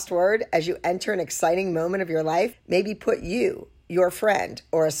Lee's last word as you enter an exciting moment of your life? Maybe put you, your friend,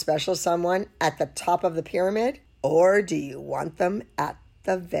 or a special someone at the top of the pyramid? Or do you want them at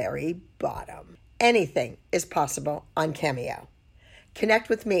the very bottom? Anything is possible on Cameo. Connect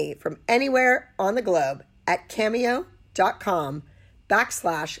with me from anywhere on the globe at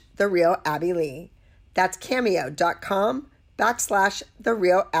cameo.com/TheRealAbbyLee. That's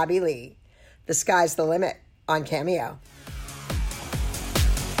cameo.com/TheRealAbbyLee. The sky's the limit on Cameo.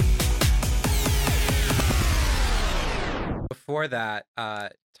 Before that,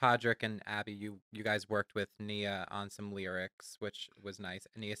 Todrick and Abby, you guys worked with Nia on some lyrics, which was nice.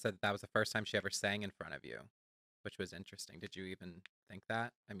 And Nia said that was the first time she ever sang in front of you, which was interesting. Did you even think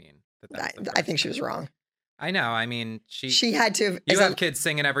that? I mean, I think she was wrong. I know. I mean, she had to. You have kids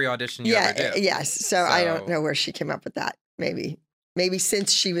sing in every audition you ever do. Yes. So I don't know where she came up with that. Maybe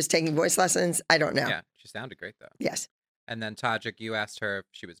since she was taking voice lessons, I don't know. Yeah, she sounded great though. Yes. And then Todrick, you asked her if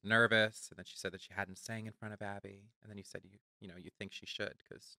she was nervous, and then she said that she hadn't sang in front of Abby, and then you said you think she should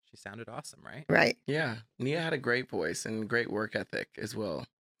because she sounded awesome, right? Right. Yeah, Nia had a great voice and great work ethic as well.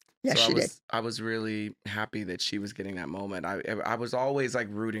 Yeah, she did. I was really happy that she was getting that moment. I was always like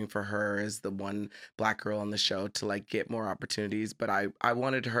rooting for her as the one Black girl on the show to like get more opportunities, but I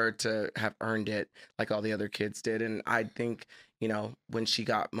wanted her to have earned it like all the other kids did, and I think when she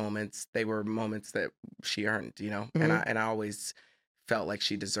got moments, they were moments that she earned. Mm-hmm. and I always felt like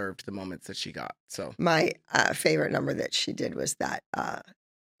she deserved the moments that she got. So my favorite number that she did was that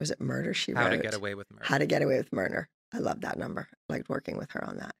Was it Murder, She Wrote? How to Get Away with Murder. How to Get Away with Murder. I love that number. I liked working with her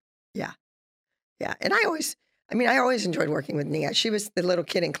on that. Yeah. Yeah. And I always enjoyed working with Nia. She was the little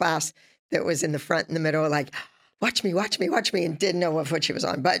kid in class that was in the front in the middle, like, watch me, and didn't know what foot she was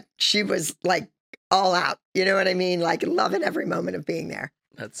on. But she was like all out. You know what I mean? Like loving every moment of being there.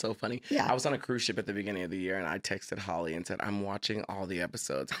 That's so funny. Yeah. I was on a cruise ship at the beginning of the year and I texted Holly and said, I'm watching all the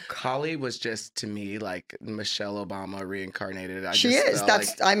episodes. Holly was just, to me, like Michelle Obama reincarnated. She is.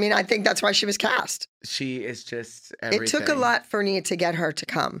 I think that's why she was cast. She is just everything. It took a lot for Nia to get her to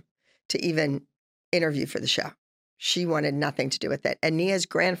come to even interview for the show. She wanted nothing to do with it. And Nia's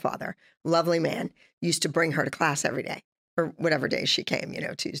grandfather, lovely man, used to bring her to class every day or whatever day she came,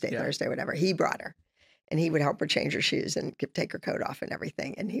 Tuesday, Thursday, whatever. He brought her. And he would help her change her shoes and take her coat off and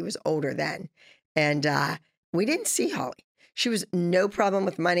everything. And he was older then. And we didn't see Holly. She was no problem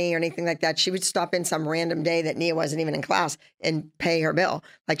with money or anything like that. She would stop in some random day that Nia wasn't even in class and pay her bill.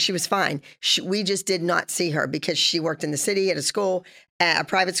 Like she was fine. We just did not see her because she worked in the city at a school, a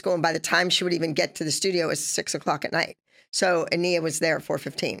private school. And by the time she would even get to the studio, it was 6:00 at night. So, and Nia was there at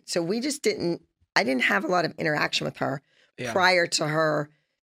 4:15. So we just I didn't have a lot of interaction with her prior to her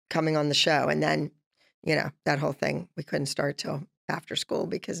coming on the show. And then, that whole thing, we couldn't start till after school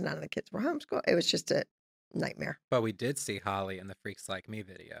because none of the kids were homeschooled. It was just a nightmare. But we did see Holly in the Freaks Like Me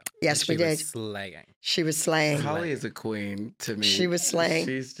video. Yes, we did. She was slaying. She was slaying. Holly is a queen to me. She was slaying.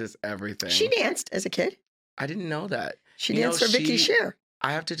 She's just everything. She danced as a kid. I didn't know that. She danced for Vicky Shear.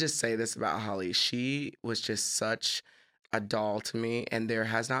 I have to just say this about Holly. She was just such a doll to me, and there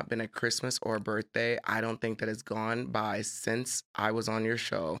has not been a Christmas or a birthday I don't think that has gone by since I was on your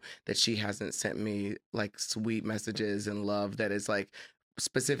show that she hasn't sent me like sweet messages and love that is like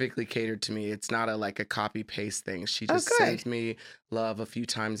specifically catered to me. It's not a copy paste thing. She just sends me love a few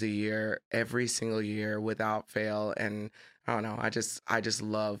times a year, every single year without fail. And I don't know, I just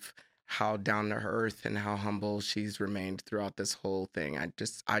love how down to earth and how humble she's remained throughout this whole thing. I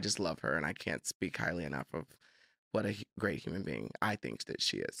just love her, and I can't speak highly enough of what a great human being I think that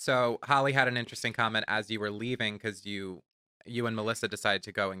she is. So Holly had an interesting comment as you were leaving because you and Melissa decided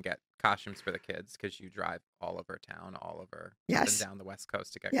to go and get costumes for the kids because you drive all over town, all over up and down the West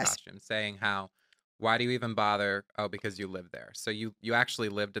Coast to get costumes, saying how, why do you even bother? Oh, because you live there. So you actually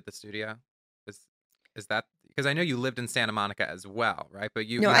lived at the studio? Is that, because I know you lived in Santa Monica as well, right? But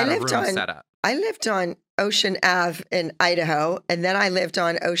you had a room set up. I lived on Ocean Ave in Idaho, and then I lived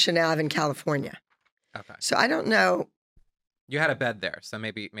on Ocean Ave in California. Okay. So I don't know. You had a bed there, so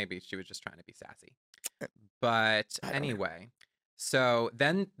maybe she was just trying to be sassy. But anyway, so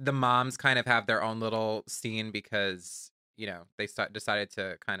then the moms kind of have their own little scene because, they decided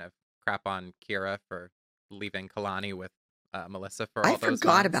to kind of crap on Kira for leaving Kalani with Melissa for all those months. I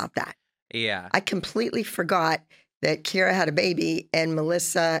forgot about that. Yeah. I completely forgot that Kira had a baby and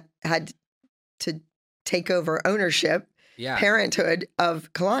Melissa had to take over ownership, parenthood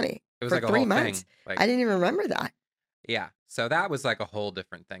of Kalani. It was for like a 3 whole months. Thing. Like, I didn't even remember that. Yeah. So that was like a whole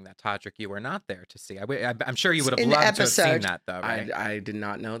different thing that Todrick, you were not there to see. I'm sure you would have loved to have seen that, though, right? I did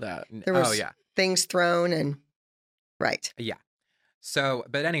not know that. There was things thrown and... Right. Yeah. So,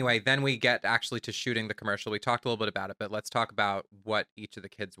 but anyway, then we get actually to shooting the commercial. We talked a little bit about it, but let's talk about what each of the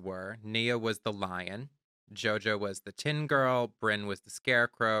kids were. Nia was the lion. Jojo was the tin girl. Bryn was the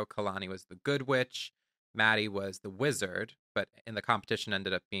scarecrow. Kalani was the good witch. Maddie was the wizard, but in the competition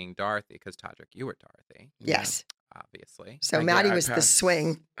ended up being Dorothy because Todrick, you were Dorothy. Yes. Obviously. So Maddie was the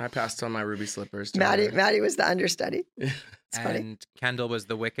swing. I passed on my ruby slippers. Maddie was the understudy. It's funny. Kendall was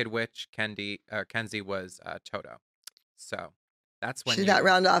the wicked witch. Kenzie was Toto. So that's when that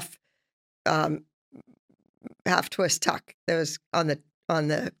round off half twist tuck that was on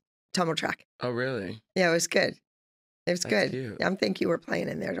the tumble track. Oh, really? Yeah, it was good. It was good. Cute. I think you were playing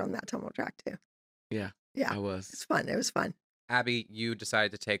in there on that tumble track too. Yeah. Yeah. I was. It's fun. It was fun. Abby, you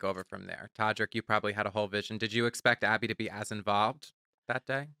decided to take over from there. Todrick, you probably had a whole vision. Did you expect Abby to be as involved that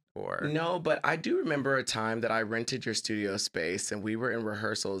day? Or no, but I do remember a time that I rented your studio space and we were in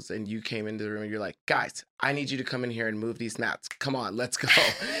rehearsals and you came into the room and you're like, guys, I need you to come in here and move these mats. Come on, let's go.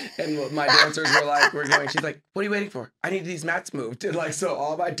 And my dancers were like, we're going. She's like, what are you waiting for? I need these mats moved. And like, so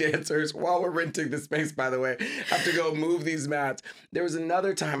all my dancers, while we're renting the space, by the way, have to go move these mats. There was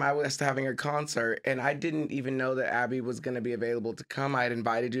another time I was having a concert and I didn't even know that Abby was going to be available to come. I had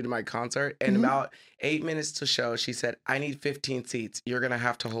invited you to my concert and about 8 minutes to show, she said, I need 15 seats. You're going to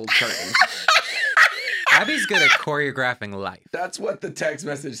have to hold curtains. Abby's good at choreographing life. That's what the text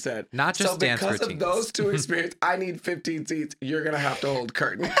message said. Not just dance routines. So because of those two experiences, I need 15 seats. You're going to have to hold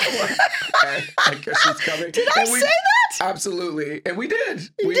curtain. Okay, I guess she's coming. Did I say that? Absolutely. And we did.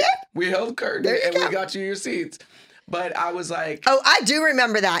 We did? We held curtain and we got you your seats. But I was like, oh, I do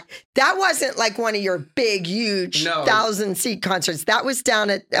remember that. That wasn't like one of your big, huge 1,000-seat concerts. That was down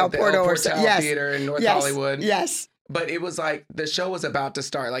at El Portal or something. Yes. Theater in North Hollywood. Yes. But it was like the show was about to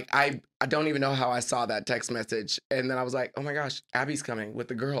start. Like I don't even know how I saw that text message. And then I was like, oh my gosh, Abby's coming with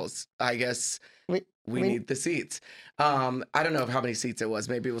the girls. I guess we need the seats. I don't know how many seats it was.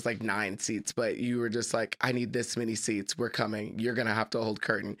 Maybe it was like 9 seats, but you were just like, I need this many seats. We're coming. You're going to have to hold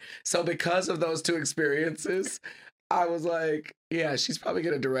curtain. So because of those 2 experiences, I was like, yeah, she's probably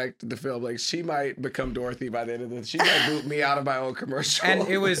going to direct the film. Like, she might become Dorothy by the end of this. She might boot me out of my own commercial. And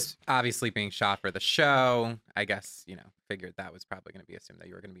it was obviously being shot for the show. I guess, figured that was probably going to be assumed that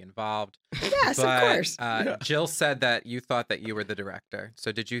you were going to be involved. Yes, of course. Jill said that you thought that you were the director.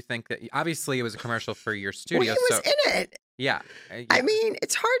 So did you think that, obviously it was a commercial for your studio. Well, he was in it. Yeah. I mean,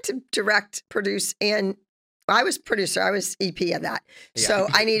 it's hard to direct, produce, and I was producer. I was EP of that. Yeah. So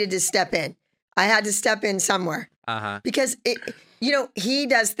I needed to step in. I had to step in somewhere. Because, he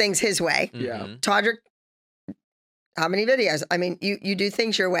does things his way. Yeah. Todrick, how many videos? I mean, you do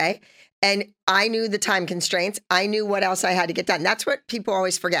things your way. And I knew the time constraints. I knew what else I had to get done. That's what people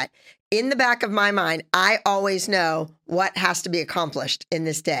always forget. In the back of my mind, I always know what has to be accomplished in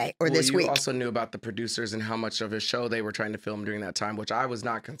this day or this week. You also knew about the producers and how much of a show they were trying to film during that time, which I was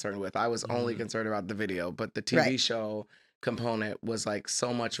not concerned with. I was only concerned about the video. But the TV show component was like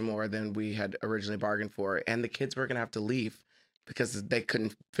so much more than we had originally bargained for. And the kids were going to have to leave because they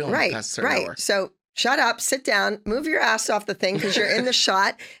couldn't film past a certain hour. So shut up, sit down, move your ass off the thing because you're in the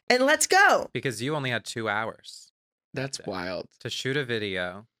shot, and let's go. Because you only had 2 hours. That's wild. To shoot a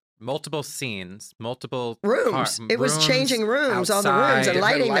video, multiple scenes, multiple rooms. It was changing rooms, outside, all the rooms, and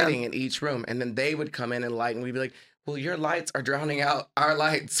lighting in each room. And then they would come in and light, and we'd be like, well, your lights are drowning out our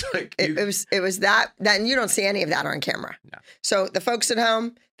lights. Like it was that, and you don't see any of that on camera. No. So the folks at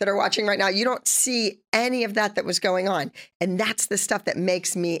home that are watching right now, you don't see any of that was going on. And that's the stuff that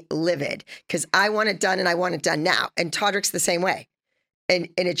makes me livid because I want it done and I want it done now. And Todrick's the same way. And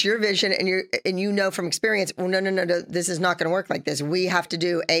it's your vision and you know from experience, well, no, this is not going to work like this. We have to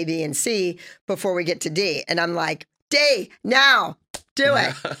do A, B, and C before we get to D. And I'm like, D, now, do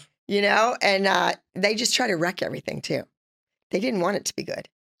it. And they just try to wreck everything too. They didn't want it to be good.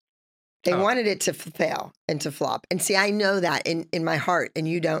 They wanted it to fail and to flop. And see, I know that in my heart, and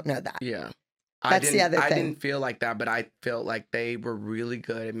you don't know that. Yeah. That's the other thing. I didn't feel like that, but I felt like they were really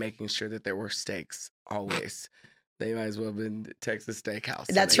good at making sure that there were stakes always. They might as well have been Texas Steakhouse.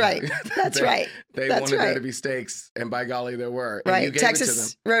 That's right. That's right. They wanted there to be stakes, and by golly, there were. Right. And you gave Texas it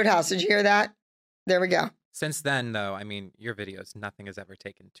to them. Roadhouse. Did you hear that? There we go. Since then, though, I mean, your videos, nothing has ever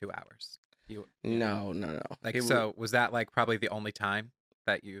taken 2 hours. No. Like, was that like probably the only time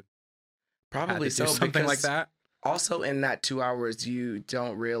that you probably had to do something like that? Also, in that 2 hours, you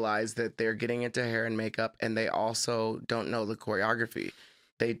don't realize that they're getting into hair and makeup, and they also don't know the choreography.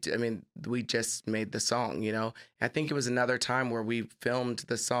 We just made the song, I think it was another time where we filmed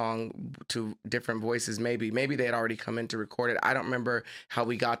the song to different voices. Maybe they had already come in to record it. I don't remember how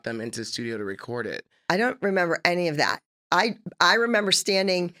we got them into the studio to record it. I don't remember any of that. I remember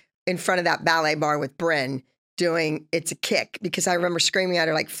standing in front of that ballet bar with Bryn doing It's a Kick because I remember screaming at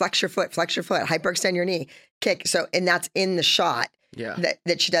her like, flex your foot, hyperextend your knee, kick. So, and that's in the shot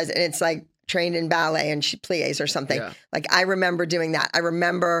that she does. And it's like, trained in ballet and she plies or something. Yeah. Like I remember doing that. I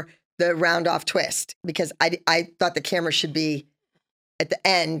remember the round off twist because I thought the camera should be at the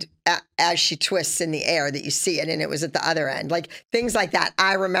end as she twists in the air that you see it. And it was at the other end, like things like that.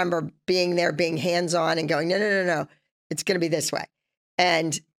 I remember being there, being hands on and going, no. It's going to be this way.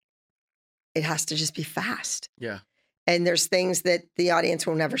 And it has to just be fast. Yeah. And there's things that the audience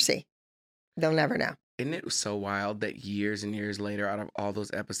will never see. They'll never know. Isn't it so wild that years and years later, out of all those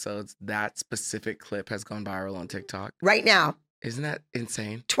episodes, that specific clip has gone viral on TikTok? Right now. Isn't that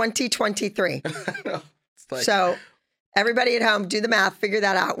insane? 2023. So everybody at home, do the math, figure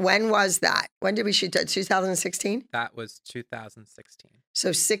that out. When was that? When did we shoot that? 2016? That was 2016.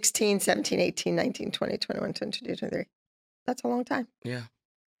 So 16, 17, 18, 19, 20, 21, 22, 23. That's a long time. Yeah.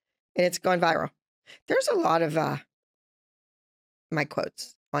 And it's gone viral. There's a lot of my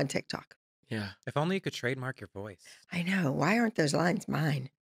quotes on TikTok. Yeah. If only you could trademark your voice. I know. Why aren't those lines mine?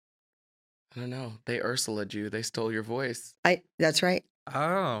 I don't know. They Ursula'd you. They stole your voice. That's right.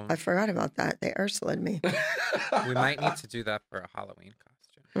 Oh. I forgot about that. They Ursula'd me. We might need to do that for a Halloween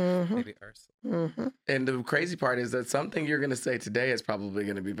costume. Mm-hmm. Maybe Ursula. Mm-hmm. And the crazy part is that something you're going to say today is probably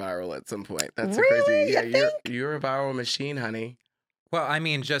going to be viral at some point. That's really? crazy. Yeah, you're a viral machine, honey. Well, I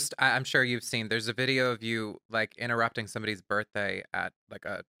mean, I'm sure you've seen, there's a video of you like interrupting somebody's birthday at like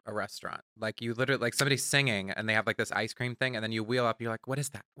a restaurant. Like you literally, like somebody's singing and they have like this ice cream thing and then you wheel up, you're like, what is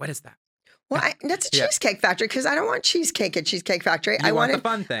that? What is that? Well, that's a Cheesecake Factory because I don't want cheesecake at Cheesecake Factory. I wanted the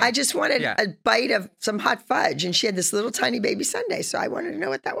fun thing. I just wanted a bite of some hot fudge, and she had this little tiny baby sundae, so I wanted to know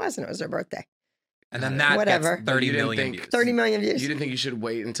what that was, and it was her birthday. And then that gets 30 million views. 30 million views. You didn't think you should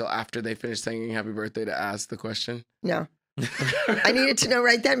wait until after they finished singing Happy Birthday to ask the question? No. I needed to know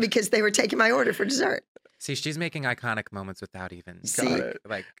right then because they were taking my order for dessert. See, she's making iconic moments without even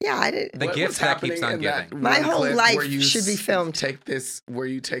like. Yeah, I did. The gift that keeps on giving. My whole life should be filmed. Where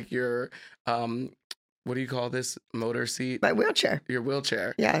you take your what do you call this motor seat? My wheelchair. Your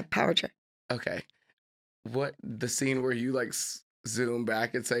wheelchair. Yeah, power chair. Okay. What the scene where you like zoom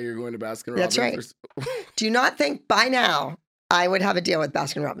back and say you're going to Baskin Robbins? That's right. Do you not think by now I would have a deal with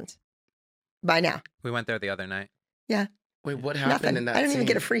Baskin Robbins? By now. We went there the other night. Yeah. Wait, what happened in that I didn't scene? even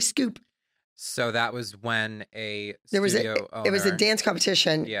get a free scoop. So that was when It was a dance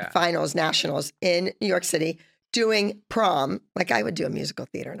competition, finals, nationals in New York City, doing prom. Like I would do a musical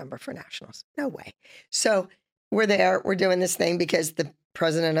theater number for nationals. No way. So we're there. We're doing this thing because the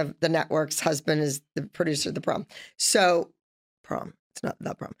president of the network's husband is the producer of the prom. So prom. It's not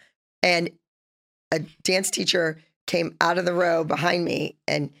the prom. And a dance teacher came out of the row behind me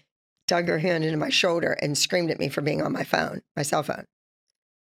and dug her hand into my shoulder and screamed at me for being on my phone, my cell phone.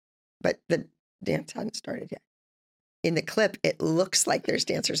 But the dance hadn't started yet. In the clip, it looks like there's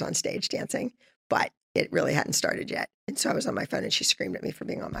dancers on stage dancing, but it really hadn't started yet. And so I was on my phone and she screamed at me for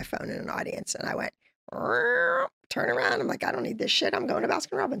being on my phone in an audience. And I went, turn around. I'm like, I don't need this shit. I'm going to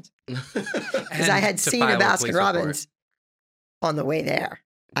Baskin Robbins. Because I had seen a Baskin Robbins on the way there.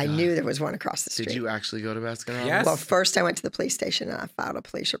 I knew there was one across the street. Did you actually go to Baskin Robbins? Yes. Well, first I went to the police station and I filed a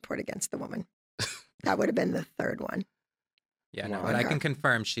police report against the woman. That would have been the third one. Yeah, no, but I can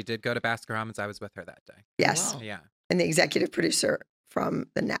confirm she did go to Baskin Robbins. I was with her that day. Yes. Wow. Yeah. And the executive producer from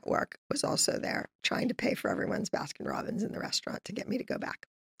the network was also there trying to pay for everyone's Baskin Robbins in the restaurant to get me to go back.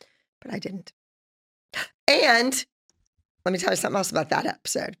 But I didn't. And let me tell you something else about that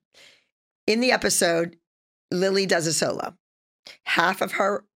episode. In the episode, Lily does a solo. Half of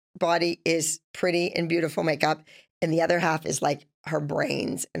her body is pretty and beautiful makeup, and the other half is like her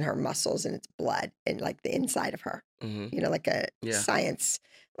brains and her muscles and its blood and like the inside of her. Mm-hmm. You know, like a science,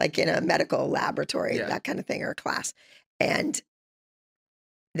 like in a medical laboratory, that kind of thing, or a class. And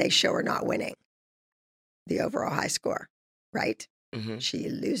they show her not winning the overall high score, right? Mm-hmm. She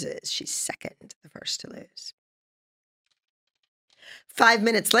loses. She's second, the first to lose. 5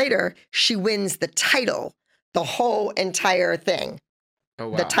 minutes later, she wins the title, the whole entire thing. Oh,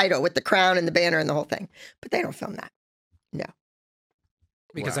 wow. The title with the crown and the banner and the whole thing. But they don't film that. No.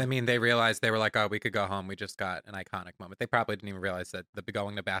 Because, Wow. I mean, they realized they were like, oh, we could go home. We just got an iconic moment. They probably didn't even realize that the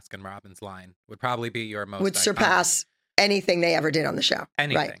going to Baskin Robbins line would probably be your most Would iconic. surpass anything they ever did on the show.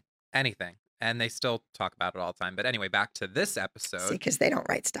 Anything. Right. Anything. And they still talk about it all the time. But anyway, back to this episode. See, because they don't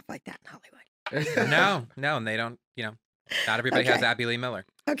write stuff like that in Hollywood. No, and they don't, not everybody has Abby Lee Miller.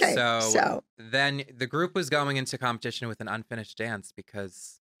 Okay. So then the group was going into competition with an unfinished dance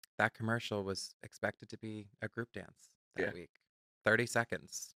because that commercial was expected to be a group dance that week. 30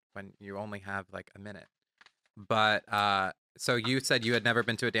 seconds when you only have like a minute. But so you said you had never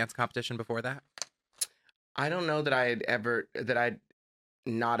been to a dance competition before that? I don't know that I'd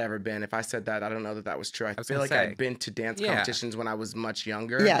not ever been. If I said that, I don't know that that was true. I feel like I'd been to dance competitions when I was much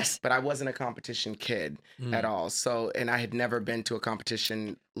younger. Yes. But I wasn't a competition kid at all. So, and I had never been to a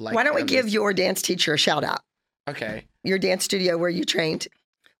competition like Why don't we this. give your dance teacher a shout out? Okay. Your dance studio where you trained.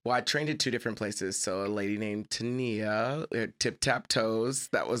 Well, I trained at two different places. So a lady named Tania, Tip Tap Toes.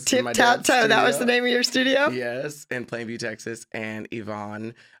 That was Tip my Tap dad's Toe. That was studio. the name of your studio? Yes, in Plainview, Texas, and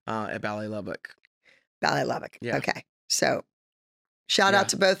Yvonne at Ballet Lubbock. Ballet Lubbock. Yeah. Okay. So shout out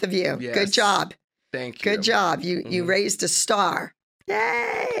to both of you. Yes. Good job. Thank you. Good job. You raised a star.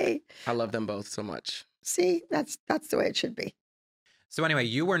 Yay. I love them both so much. See, that's the way it should be. So anyway,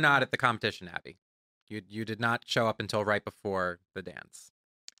 you were not at the competition, Abby. You did not show up until right before the dance.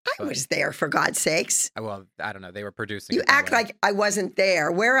 I was there, for God's sakes. Well, I don't know. They were producing. You it that act way. like I wasn't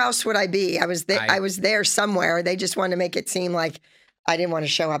there. Where else would I be? I was there. I was there somewhere. They just wanted to make it seem like I didn't want to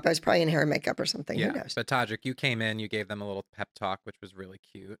show up. I was probably in hair and makeup or something. Yeah, Who knows? but Todrick, you came in. You gave them a little pep talk, which was really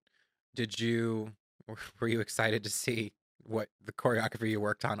cute. Were you excited to see what the choreography you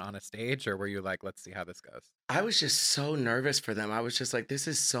worked on a stage, or were you like, let's see how this goes? I was just so nervous for them. I was just like, this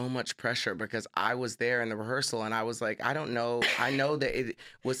is so much pressure because I was there in the rehearsal and I was like, I don't know. I know that it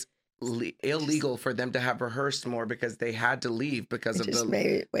was illegal for them to have rehearsed more because they had to leave because of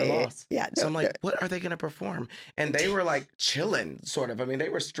the loss. Yeah. So I'm like, what are they going to perform? And they were like chilling, sort of. I mean, they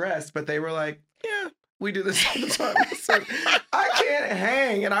were stressed, but they were like, yeah. We do this all the time. Listen, I can't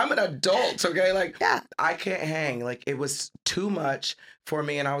hang, and I'm an adult, okay? Like, I can't hang. Like, it was too much for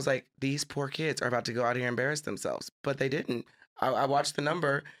me, and I was like, these poor kids are about to go out here and embarrass themselves. But they didn't. I watched the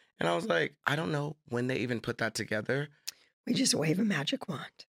number, and I was like, I don't know when they even put that together. We just wave a magic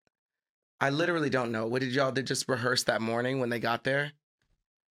wand. I literally don't know. What did y'all just rehearse that morning when they got there?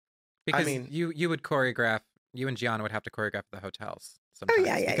 Because you would choreograph, you and Gianna would have to choreograph the hotels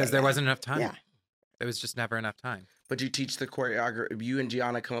sometimes. Because there wasn't enough time. Yeah. There was just never enough time. But you teach the choreography. You and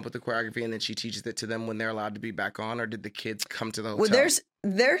Gianna come up with the choreography, and then she teaches it to them when they're allowed to be back on, or did the kids come to the hotel? Well,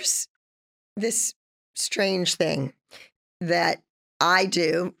 there's this strange thing that I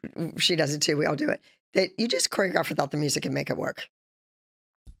do. She does it too. We all do it. That you just choreograph without the music and make it work.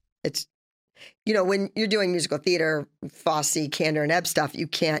 It's, when you're doing musical theater, Fosse, Candor, and Ebb stuff, you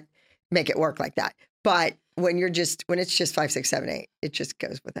can't make it work like that. But when it's just 5, 6, 7, 8, it just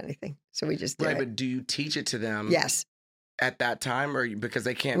goes with anything. So we just do it. But do you teach it to them? Yes. At that time, or because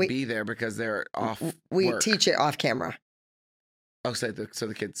they can't be there because they're off We work? teach it off camera. Oh, so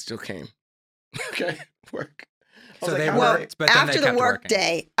the kids still came. Okay, work. So they worked, but then after they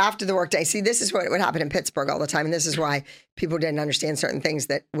kept after the work day, see, this is what would happen in Pittsburgh all the time. And this is why people didn't understand certain things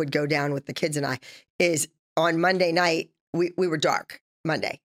that would go down with the kids and I, is on Monday night, we were dark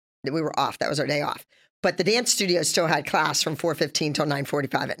Monday. We were off. That was our day off. But the dance studio still had class from 4:15 till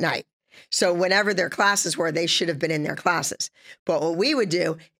 9:45 at night. So whenever their classes were, they should have been in their classes. But what we would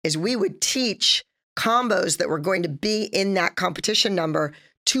do is we would teach combos that were going to be in that competition number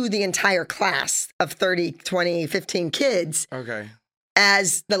to the entire class of 30, 20, 15 kids. Okay.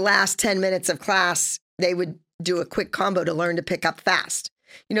 As the last 10 minutes of class, they would do a quick combo to learn to pick up fast.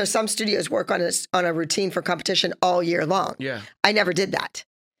 Some studios work on a routine for competition all year long. Yeah. I never did that.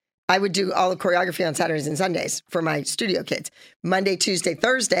 I would do all the choreography on Saturdays and Sundays for my studio kids. Monday, Tuesday,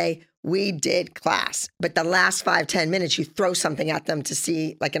 Thursday, we did class. But the last 5, 10 minutes, you throw something at them to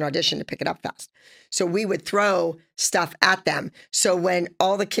see, like an audition, to pick it up fast. So we would throw stuff at them. So when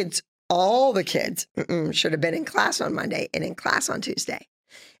all the kids should have been in class on Monday and in class on Tuesday.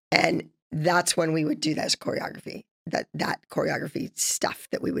 And that's when we would do that choreography, that choreography stuff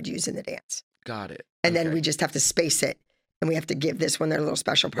that we would use in the dance. Got it. And then we just have to space it. And we have to give this one their little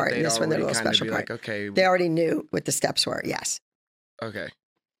special part and this one their little special part. Like, okay. They already knew what the steps were, yes. Okay.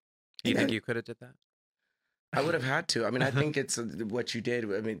 Do you think you could have did that? I would have had to. I mean, I think it's what you did.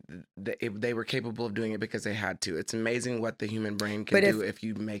 I mean, they were capable of doing it because they had to. It's amazing what the human brain can do if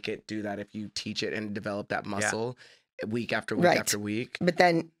you make it do that, if you teach it and develop that muscle week after week after week. But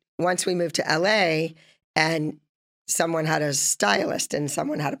then once we moved to LA and someone had a stylist and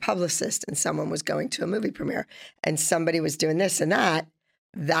someone had a publicist and someone was going to a movie premiere and somebody was doing this and that,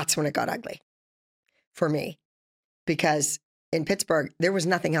 that's when it got ugly for me. Because in Pittsburgh, there was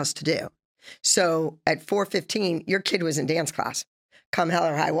nothing else to do. So at 4:15, your kid was in dance class, come hell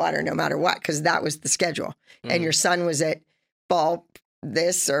or high water, no matter what, because that was the schedule. And your son was at ball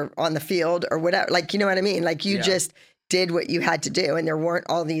this or on the field or whatever. Like, you know what I mean? Like, you just did what you had to do. And there weren't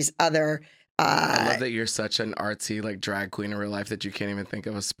all these other... I love that you're such an artsy, like, drag queen in real life that you can't even think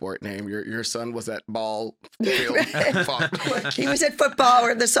of a sport name. Your son was at ball field. He was at football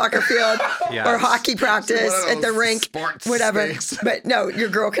or the soccer field or hockey practice at the rink, whatever. Stakes. But no, your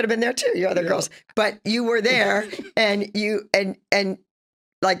girl could have been there too, your other girls. But you were there and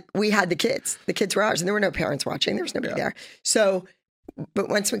like, we had the kids. The kids were ours and there were no parents watching. There was nobody there. So, but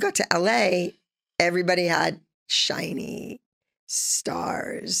once we got to LA, everybody had shiny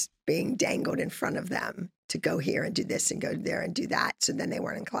stars being dangled in front of them to go here and do this and go there and do that. So then they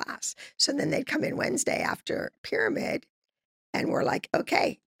weren't in class. So then they'd come in Wednesday after Pyramid and we're like,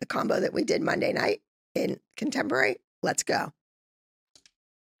 okay, the combo that we did Monday night in Contemporary, let's go.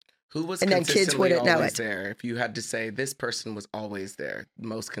 Who was and then kids wouldn't know it. There? If you had to say this person was always there,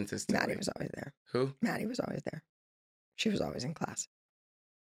 most consistently. Maddie was always there. Who? Maddie was always there. She was always in class.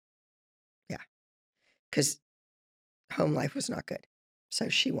 Yeah. Because home life was not good. So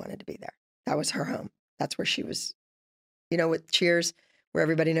she wanted to be there. That was her home. That's where she was, with Cheers, where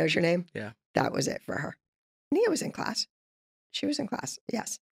everybody knows your name. Yeah. That was it for her. Nia was in class. She was in class,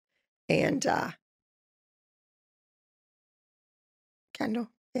 yes. And Kendall,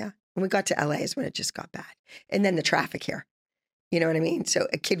 yeah. When we got to LA is when it just got bad. And then the traffic here. You know what I mean? So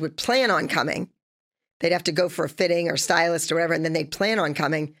a kid would plan on coming. They'd have to go for a fitting or stylist or whatever, and then they'd plan on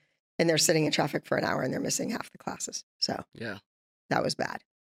coming, and they're sitting in traffic for an hour, and they're missing half the classes. So yeah. That was bad.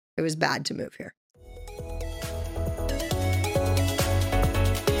 It was bad to move here.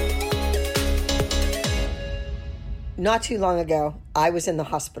 Not too long ago, I was in the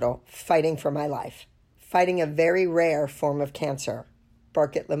hospital fighting for my life, fighting a very rare form of cancer,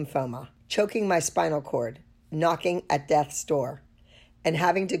 Burkitt lymphoma. choking my spinal cord, knocking at death's door, and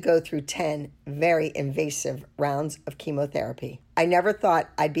having to go through 10 very invasive rounds of chemotherapy. I never thought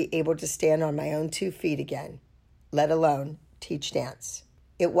I'd be able to stand on my own 2 feet again, let alone teach dance.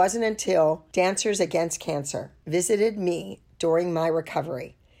 It wasn't until Dancers Against Cancer visited me during my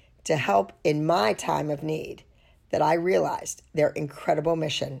recovery to help in my time of need that I realized their incredible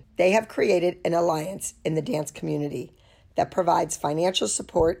mission. They have created an alliance in the dance community that provides financial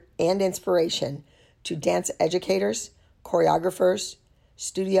support and inspiration to dance educators, choreographers,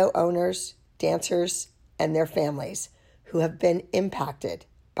 studio owners, dancers, and their families who have been impacted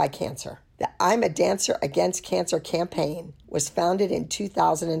by cancer. The I'm a Dancer Against Cancer campaign was founded in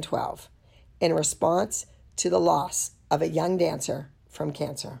 2012 in response to the loss of a young dancer from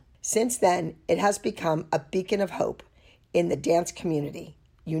cancer. Since then, it has become a beacon of hope in the dance community,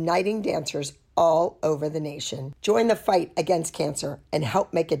 uniting dancers all over the nation. Join the fight against cancer and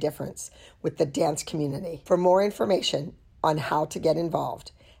help make a difference with the dance community. For more information on how to get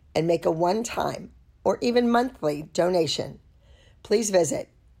involved and make a one-time or even monthly donation, please visit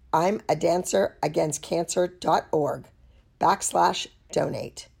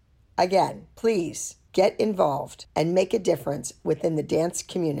I'mADancerAgainstCancer.org/donate. Again, please get involved and make a difference within the dance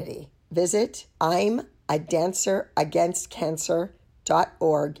community. Visit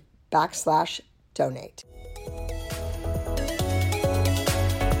I'mADancerAgainstCancer.org/donate.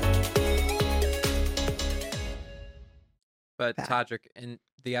 But Todrick, in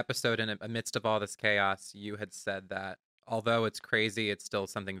the episode, in amidst of all this chaos, you had said that although it's crazy, it's still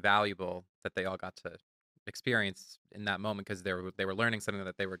something valuable that they all got to experience in that moment because they were learning something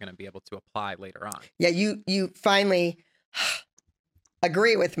that they were going to be able to apply later on. Yeah, you finally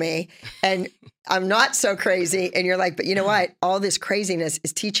agree with me, and I'm not so crazy. And you're like, but you know what? All this craziness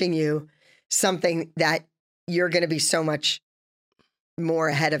is teaching you something that you're going to be so much more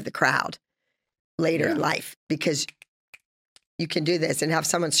ahead of the crowd later in life because you can do this, and have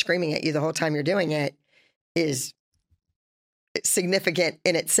someone screaming at you the whole time you're doing it is significant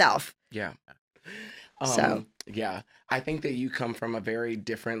in itself. Yeah. So yeah, I think that you come from a very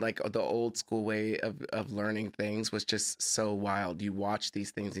different, like the old school way of learning things was just so wild. You watch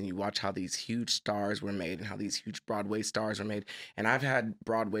these things and you watch how these huge stars were made and how these huge Broadway stars were made. And I've had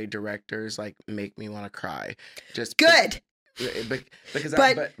Broadway directors like make me want to cry. Just good. Because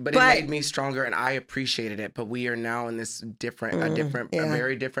it made me stronger and I appreciated it. But we are now in this a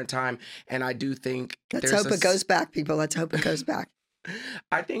very different time. And I do think let's hope it goes back, people. Let's hope it goes back.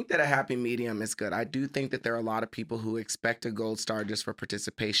 I think that a happy medium is good. I do think that there are a lot of people who expect a gold star just for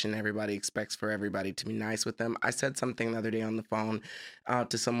participation. Everybody expects for everybody to be nice with them. I said something the other day on the phone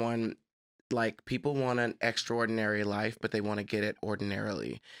to someone, like, people want an extraordinary life, but they want to get it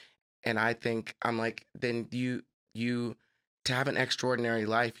ordinarily. And I think, I'm like, then you to have an extraordinary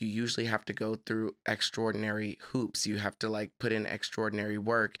life, you usually have to go through extraordinary hoops. You have to like put in extraordinary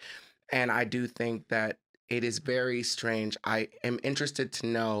work. And I do think that it is very strange. I am interested to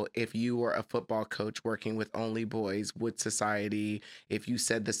know if you were a football coach working with only boys, would society, if you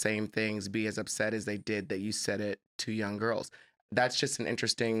said the same things, be as upset as they did that you said it to young girls? That's just an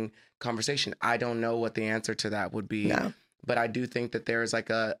interesting conversation. I don't know what the answer to that would be. No. But I do think that there's like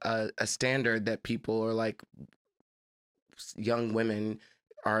a standard that people are like, young women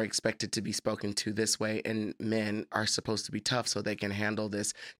are expected to be spoken to this way, and men are supposed to be tough so they can handle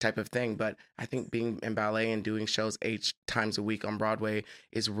this type of thing. But I think being in ballet and doing shows 8 times a week on Broadway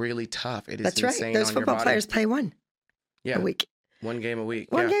is really tough. It is That's insane. Right. Those on football your body. players play a week. One game a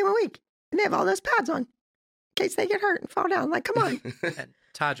week. One game a week. And they have all those pads on in case they get hurt and fall down. Like, come on. And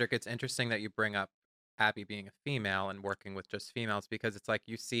Todrick, it's interesting that you bring up Abby being a female and working with just females, because it's like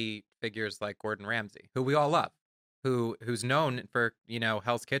you see figures like Gordon Ramsay, who we all love, who's known for,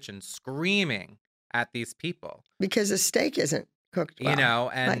 Hell's Kitchen, screaming at these people because the steak isn't cooked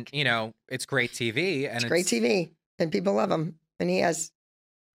well. It's great TV, and it's great TV, and people love him, and he has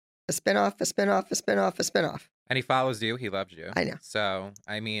a spinoff, and he follows you, he loves you. I know. So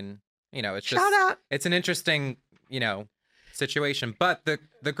I mean, it's just shout out. It's an interesting, situation, but the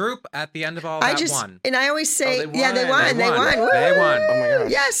group at the end of all that won. And I always say, they won. They won. They won. Oh my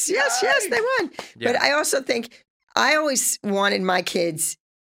gosh. Yes, they won. Yeah. But I also think I always wanted my kids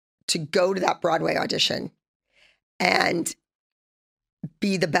to go to that Broadway audition and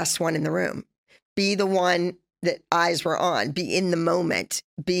be the best one in the room, be the one that eyes were on, be in the moment,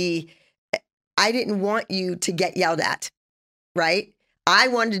 I didn't want you to get yelled at, right? I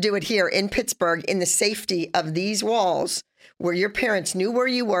wanted to do it here in Pittsburgh in the safety of these walls where your parents knew where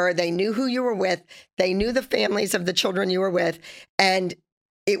you were. They knew who you were with. They knew the families of the children you were with. And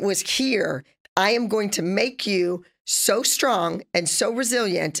it was here. I am going to make you so strong and so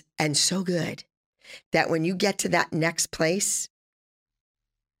resilient and so good that when you get to that next place,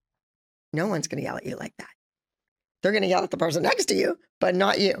 no one's going to yell at you like that. They're going to yell at the person next to you, but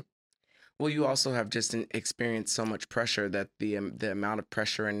not you. Well, you also have just experienced so much pressure that the amount of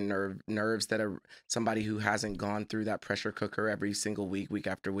pressure and nerves that somebody who hasn't gone through that pressure cooker every single week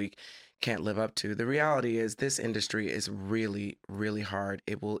after week, can't live up to. The reality is this industry is really, really hard.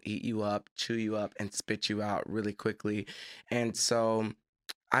 It will eat you up, chew you up, and spit you out really quickly. And so,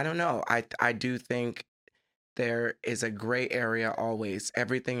 I don't know. I do think there is a gray area always.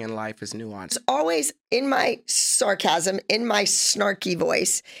 Everything in life is nuanced. It's always in my sarcasm, in my snarky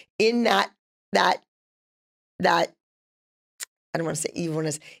voice, in that I don't want to say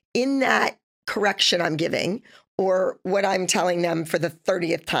evilness, in that correction I'm giving or what I'm telling them for the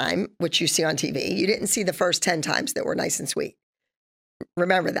 30th time, which you see on TV. You didn't see the first 10 times that were nice and sweet.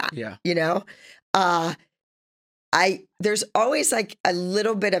 Remember that. Yeah. You know? There's always like a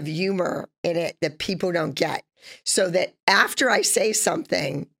little bit of humor in it that people don't get. So that after I say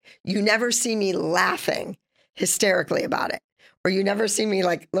something, you never see me laughing hysterically about it. Or you never see me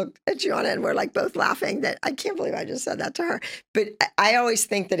like look at Gianna and we're like both laughing that I can't believe I just said that to her. But I always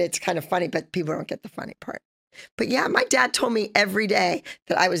think that it's kind of funny, but people don't get the funny part. But yeah, my dad told me every day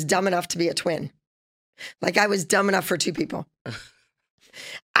that I was dumb enough to be a twin. Like I was dumb enough for two people.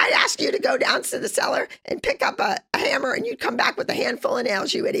 I'd ask you to go down to the cellar and pick up a hammer and you'd come back with a handful of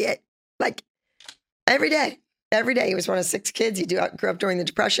nails, you idiot. Like every day. Every day. He was one of 6 kids. He grew up during the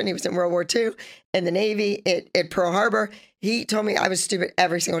Depression. He was in World War II in the Navy at Pearl Harbor. He told me I was stupid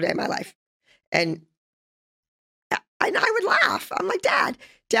every single day of my life. And I would laugh. I'm like, Dad,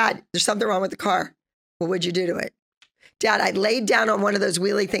 there's something wrong with the car. What would you do to it? Dad, I laid down on one of those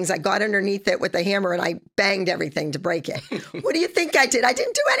wheelie things. I got underneath it with a hammer and I banged everything to break it. What do you think I did? I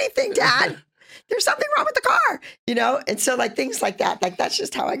didn't do anything, Dad. There's something wrong with the car, you know? And so like things like that, like that's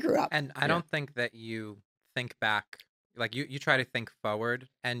just how I grew up. And I don't think that you think back, like you try to think forward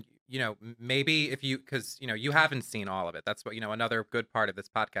and, you know, maybe if you, because, you know, you haven't seen all of it. That's what, you know, another good part of this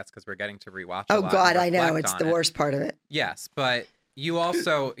podcast because we're getting to rewatch a lot. Oh, God, I know. It's the worst part of it. Yes, but you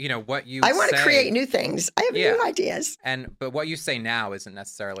also, you know, what you I want to create new things. I have new ideas. But what you say now isn't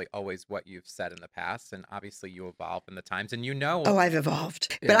necessarily always what you've said in the past. And obviously you evolve in the times and you know. Oh, I've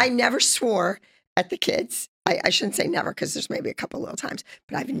evolved. Yeah. But I never swore at the kids. I shouldn't say never because there's maybe a couple little times,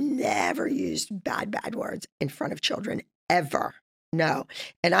 but I've never used bad words in front of children ever. No.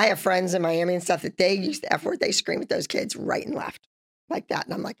 And I have friends in Miami and stuff that they use the F word. They scream at those kids right and left like that.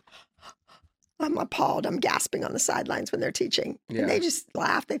 And I'm like, I'm appalled. I'm gasping on the sidelines when they're teaching. Yeah. And they just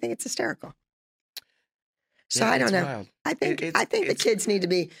laugh. They think it's hysterical. So I don't know. Wild. I think the kids need to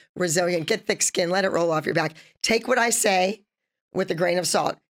be resilient, get thick skin, let it roll off your back. Take what I say with a grain of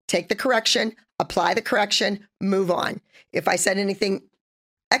salt. Take the correction, apply the correction, move on. If I said anything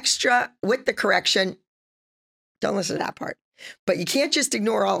extra with the correction, don't listen to that part. But you can't just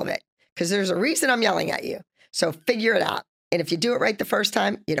ignore all of it because there's a reason I'm yelling at you. So figure it out. And if you do it right the first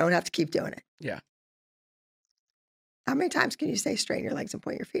time, you don't have to keep doing it. Yeah. How many times can you say straighten your legs and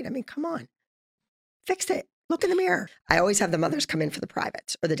point your feet? I mean, come on. Fix it. Look in the mirror. I always have the mothers come in for the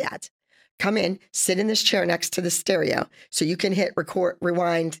privates or the dads. Come in, sit in this chair next to the stereo so you can hit record,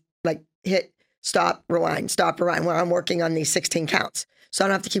 rewind, like hit stop, rewind while I'm working on these 16 counts. So I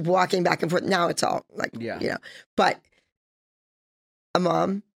don't have to keep walking back and forth. Now it's all like, you know. But a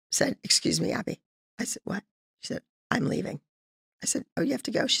mom said, excuse me, Abby. I said, what? She said, I'm leaving. I said, oh, you have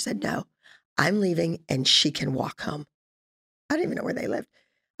to go? She said, no, I'm leaving and she can walk home. I didn't even know where they lived.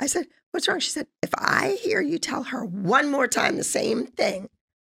 I said, what's wrong? She said, if I hear you tell her one more time the same thing,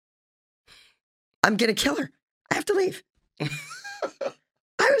 I'm going to kill her. I have to leave.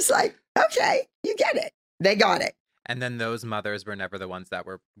 I was like, okay, you get it. They got it. And then those mothers were never the ones that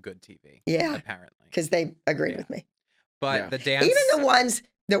were good TV. Yeah. Apparently. Because they agreed with me. But the dance. Even the ones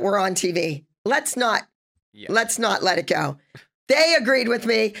that were on TV, let's not let it go. They agreed with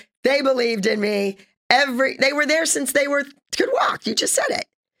me. They believed in me. They were there since they could walk. You just said it.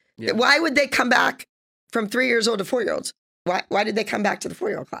 Yeah. Why would they come back from 3 years old to 4-year-olds? Why did they come back to the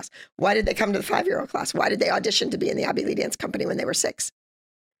 4-year-old class? Why did they come to the 5-year-old class? Why did they audition to be in the Abbey Lee Dance Company when they were 6?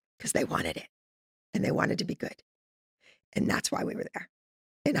 Because they wanted it. And they wanted to be good. And that's why we were there.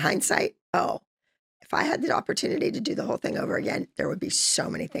 In hindsight, if I had the opportunity to do the whole thing over again, there would be so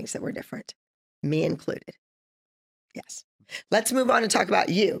many things that were different. Me included. Yes. Let's move on and talk about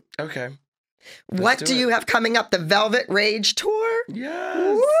you. Okay. What do you have coming up? The Velvet Rage Tour?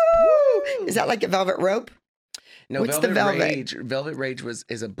 Yes. Woo! Is that like a velvet rope? No, What's the Velvet? Rage. Velvet Rage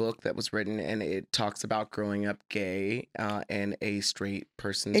is a book that was written, and it talks about growing up gay in a straight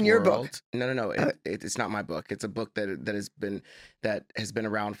person's In your world. book? No. It's not my book. It's a book that has been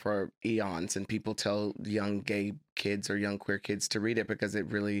around for eons, and people tell young gay kids or young queer kids to read it because it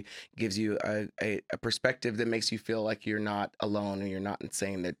really gives you a perspective that makes you feel like you're not alone and you're not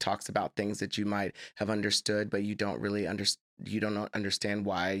insane. That talks about things that you might have understood, but you don't really understand. You don't understand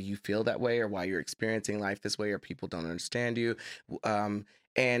why you feel that way or why you're experiencing life this way, or people don't understand you.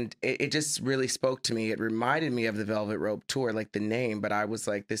 And it just really spoke to me. It reminded me of the Velvet Rope Tour, like the name, but I was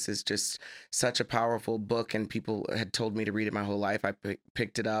like, this is just such a powerful book, and people had told me to read it my whole life. I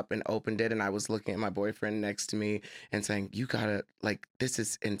picked it up and opened it, and I was looking at my boyfriend next to me and saying, you gotta, like, this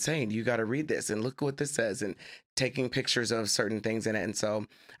is insane. You gotta read this, and look what this says, and taking pictures of certain things in it. And so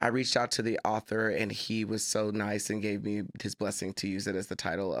I reached out to the author, and he was so nice and gave me his blessing to use it as the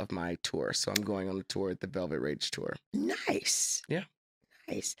title of my tour. So I'm going on the tour at the Velvet Rage Tour. Nice. Yeah.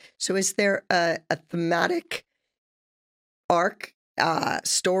 Nice. So is there a thematic arc,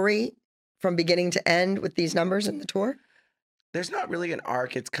 story from beginning to end with these numbers in the tour? There's not really an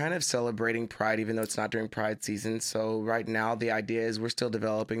arc. It's kind of celebrating Pride, even though it's not during Pride season. So right now, the idea is we're still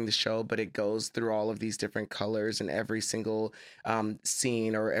developing the show, but it goes through all of these different colors, and every single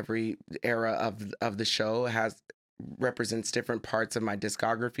scene or every era of the show represents different parts of my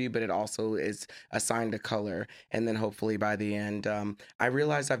discography, but it also is assigned a color. And then hopefully by the end, I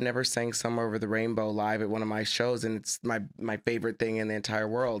realized I've never sang Somewhere Over the Rainbow live at one of my shows, and it's my favorite thing in the entire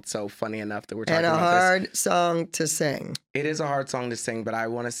world. So funny enough that we're talking about this. And a hard song to sing. It is a hard song to sing, but I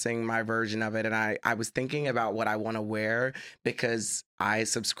want to sing my version of it. And I was thinking about what I want to wear, because I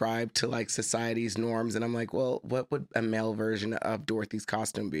subscribe to like society's norms, and I'm like, well, what would a male version of Dorothy's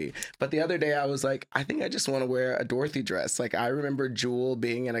costume be? But the other day I was like, I think I just want to wear a Dorothy dress. Like, I remember Jewel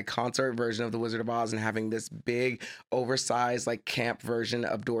being in a concert version of The Wizard of Oz and having this big, oversized, like camp version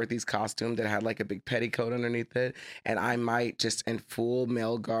of Dorothy's costume that had like a big petticoat underneath it. And I might just in full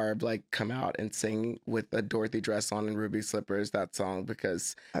male garb, like come out and sing with a Dorothy dress on and ruby slippers, that song,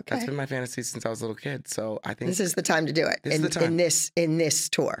 because that's been my fantasy since I was a little kid. So I think this is the time to do it. This is the time. In this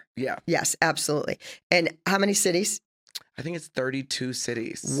tour. Yeah. Yes, absolutely. And how many cities? I think it's 32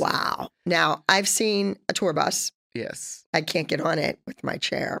 cities. Wow. Now, I've seen a tour bus. Yes. I can't get on it with my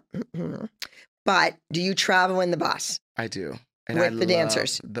chair. But do you travel in the bus? I do. And with I the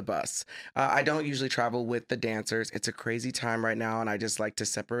dancers? The bus. I don't usually travel with the dancers. It's a crazy time right now, and I just like to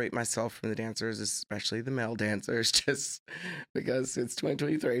separate myself from the dancers, especially the male dancers, just because it's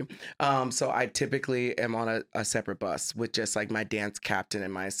 2023. So I typically am on a separate bus with just like my dance captain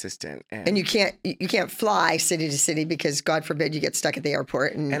and my assistant. And you can't fly city to city because God forbid you get stuck at the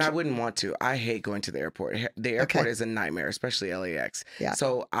airport. And I wouldn't want to. I hate going to the airport. The airport is a nightmare, especially LAX. Yeah.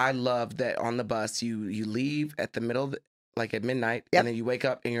 So I love that on the bus you leave at the middle of like at midnight, and then you wake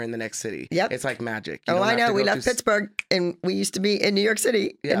up and you're in the next city. Yep. It's like magic. I know. We left Pittsburgh and we used to be in New York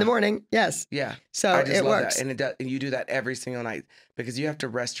City in the morning. Yes. Yeah. So I just it love works. that. And you do that every single night because you have to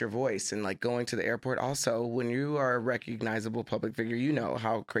rest your voice. And like going to the airport also, when you are a recognizable public figure, you know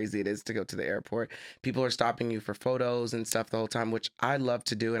how crazy it is to go to the airport. People are stopping you for photos and stuff the whole time, which I love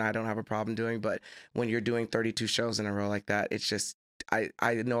to do and I don't have a problem doing. But when you're doing 32 shows in a row like that, it's just,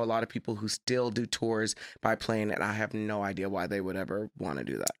 I know a lot of people who still do tours by plane, and I have no idea why they would ever want to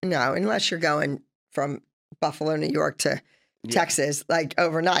do that. No, unless you're going from Buffalo, New York to Texas, like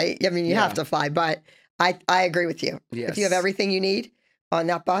overnight. I mean, you have to fly, but I agree with you. Yes. If you have everything you need on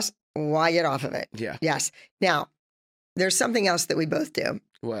that bus, why get off of it? Yeah. Yes. Now, there's something else that we both do.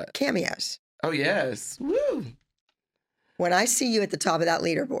 What? Cameos. Oh, yes. Woo. When I see you at the top of that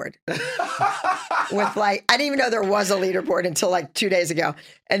leaderboard with like, I didn't even know there was a leaderboard until like 2 days ago.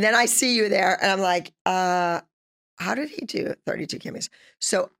 And then I see you there and I'm like, how did he do 32 cameos?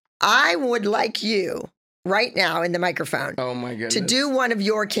 So I would like you right now in the microphone. Oh my goodness. To do one of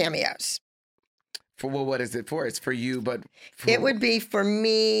your cameos. For what is it for? It's for you, but it would be for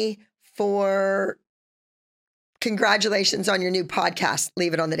me for congratulations on your new podcast,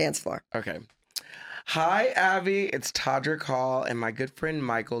 Leave It on the Dance Floor. Okay. Hi, Abby. It's Todrick Hall, and my good friend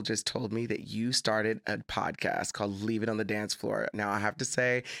Michael just told me that you started a podcast called Leave It on the Dance Floor. Now, I have to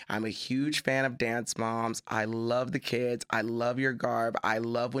say, I'm a huge fan of Dance Moms. I love the kids. I love your garb. I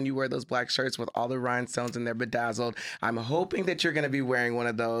love when you wear those black shirts with all the rhinestones and they're bedazzled. I'm hoping that you're going to be wearing one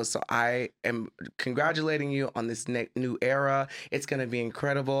of those, so I am congratulating you on this new era. It's going to be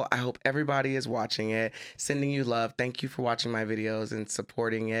incredible. I hope everybody is watching it, sending you love. Thank you for watching my videos and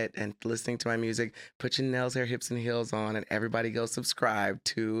supporting it and listening to my music. Put your nails, hair, hips, and heels on, and everybody go subscribe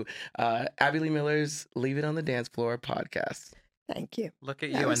to Abby Lee Miller's Leave It on the Dance Floor podcast. Thank you. Look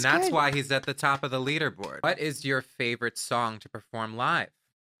at That you. And was that's good. why he's at the top of the leaderboard. What is your favorite song to perform live?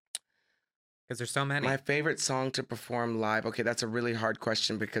 Because there's so many. My favorite song to perform live. Okay, that's a really hard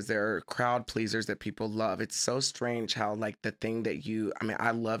question because there are crowd pleasers that people love. It's so strange how like the thing that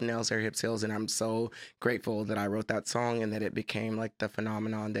I love Nails, Hair, Hips, Heels, and I'm so grateful that I wrote that song and that it became like the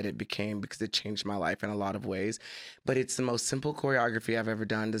phenomenon that it became because it changed my life in a lot of ways. But it's the most simple choreography I've ever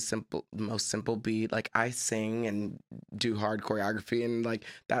done. The most simple beat. Like I sing and do hard choreography, and like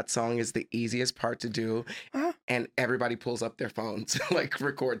that song is the easiest part to do. And everybody pulls up their phones, like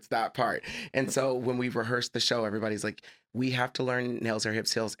records that part. And so when we rehearse the show, everybody's like, we have to learn Nails, Hair,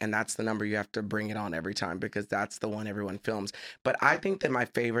 Hips, Heels, and that's the number you have to bring it on every time because that's the one everyone films. But I think that my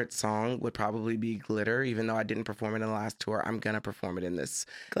favorite song would probably be Glitter, even though I didn't perform it in the last tour. I'm going to perform it in this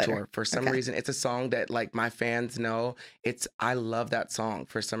tour. For some reason, it's a song that like my fans know. I love that song.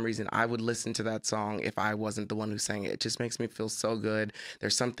 For some reason, I would listen to that song if I wasn't the one who sang it. It just makes me feel so good.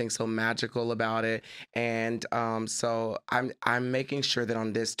 There's something so magical about it. And so I'm making sure that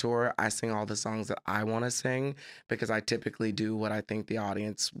on this tour, I sing all the songs that I want to sing because I typically do what I think the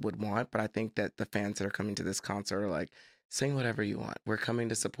audience would want. But I think that the fans that are coming to this concert are like, sing whatever you want. We're coming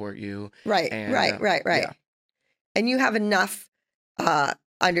to support you. Right. Yeah. And you have enough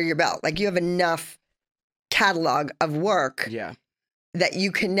under your belt. Like you have enough catalog of work that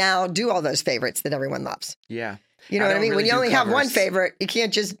you can now do all those favorites that everyone loves. Yeah. You know what I mean? When you only have one favorite, you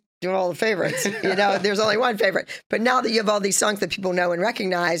can't just do all the favorites. You know, there's only one favorite. But now that you have all these songs that people know and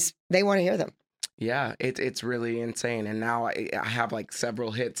recognize, they want to hear them. Yeah, it's really insane. And now I have like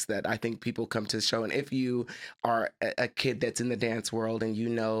several hits that I think people come to the show. And if you are a kid that's in the dance world and you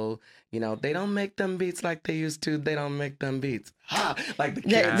know, they don't make them beats like they used to. They don't make them beats. Ha! Like the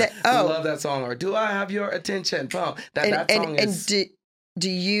kids love that song. Or Do I Have Your Attention? Boom. That song is... And do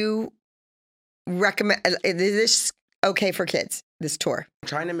you recommend, is this okay for kids, this tour?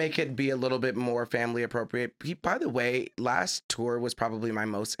 Trying to make it be a little bit more family appropriate. By the way, last tour was probably my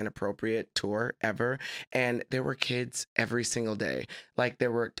most inappropriate tour ever. And there were kids every single day. Like there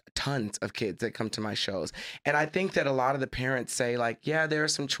were tons of kids that come to my shows. And I think that a lot of the parents say like, yeah, there are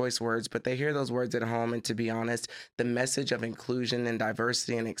some choice words, but they hear those words at home. And to be honest, the message of inclusion and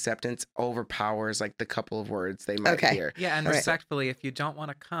diversity and acceptance overpowers like the couple of words they might hear. Yeah. And respectfully, if you don't want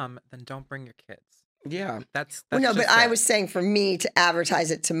to come, then don't bring your kids. Yeah, that's well, no, but I was saying for me to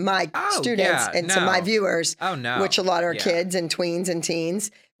advertise it to my students and to my viewers, which a lot are kids and tweens and teens,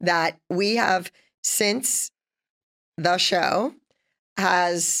 that we have, since the show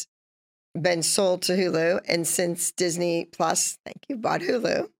has been sold to Hulu and since Disney Plus, bought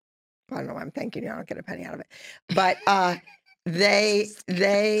Hulu. I don't know why I'm thanking you. I don't get a penny out of it, but I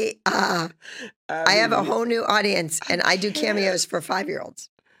have a whole new audience and I do cameos for 5-year-olds.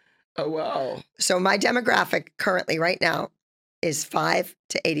 Oh, wow. So my demographic currently right now is 5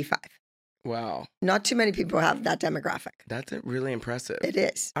 to 85. Wow. Not too many people have that demographic. That's really impressive. It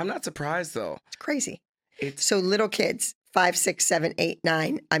is. I'm not surprised, though. It's crazy. So little kids, 5, 6, 7, 8,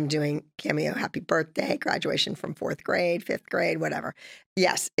 9, I'm doing cameo, happy birthday, graduation from 4th grade, 5th grade, whatever.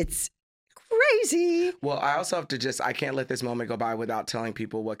 Yes, it's crazy. Well, I also have to I can't let this moment go by without telling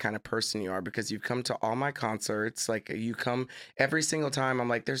people what kind of person you are because you've come to all my concerts. Like you come every single time. I'm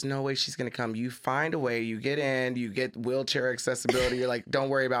like, there's no way she's going to come. You find a way, you get in, you get wheelchair accessibility. You're like, don't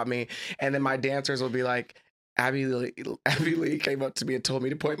worry about me. And then my dancers will be like, Abby Lee came up to me and told me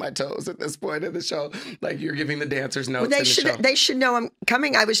to point my toes at this point in the show. Like you're giving the dancers notes in the show. They should know I'm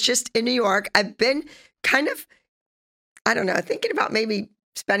coming. I was just in New York. I've been kind of, I don't know, thinking about maybe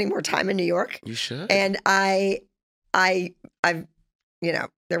spending more time in New York. You should. And I've,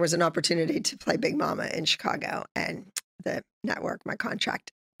 there was an opportunity to play Big Mama in Chicago and the network, my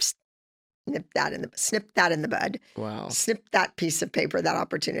contract, snipped that in the bud. Wow. Snipped that piece of paper, that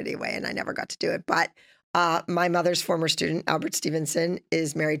opportunity away. And I never got to do it. But my mother's former student, Albert Stevenson,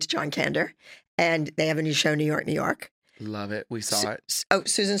 is married to John Kander and they have a new show, New York, New York. Love it. We saw it.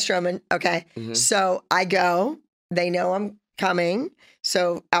 Susan Stroman. Okay. Mm-hmm. So I go, they know I'm coming.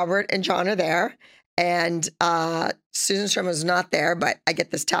 So Albert and John are there and Susan Stroman was not there, but I get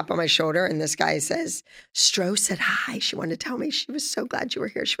this tap on my shoulder and this guy says, Stro said hi. She wanted to tell me she was so glad you were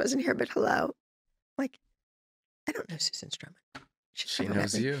here. She wasn't here, but hello. I'm like, I don't know Susan Stroman. She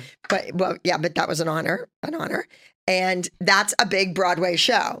knows you. But that was an honor. And that's a big Broadway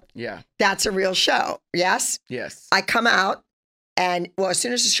show. Yeah. That's a real show. Yes? Yes. I come out and as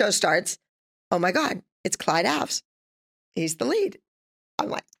soon as the show starts, oh my God, it's Clyde Alves. He's the lead. I'm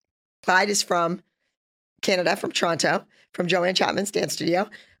like, Clyde is from Canada, from Toronto, from Joanne Chapman's dance studio.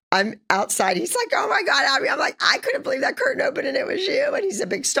 I'm outside. He's like, oh my God, Abby. I'm like, I couldn't believe that curtain opened and it was you. And he's a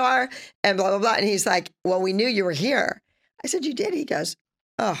big star and blah, blah, blah. And he's like, well, we knew you were here. I said, you did? He goes,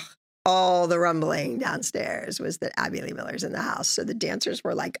 oh, all the rumbling downstairs was that Abby Lee Miller's in the house. So the dancers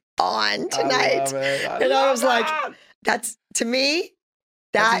were like on tonight. I love it. I was like, that's, to me,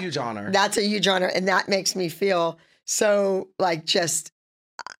 that's a huge honor. That's a huge honor. And that makes me feel so like just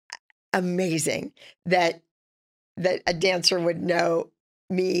amazing that a dancer would know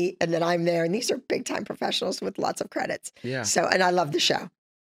me and that I'm there. And these are big time professionals with lots of credits. Yeah. So, and I love the show.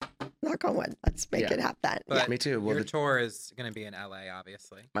 Knock on wood. Let's make it happen. But me too. Well, your tour is going to be in LA,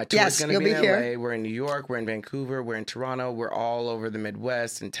 obviously. My tour is going to be in LA. We're in New York. We're in Vancouver. We're in Toronto. We're all over the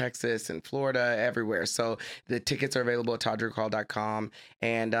Midwest and Texas and Florida, everywhere. So the tickets are available at todrickhall.com.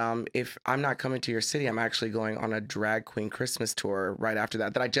 And if I'm not coming to your city, I'm actually going on a drag queen Christmas tour right after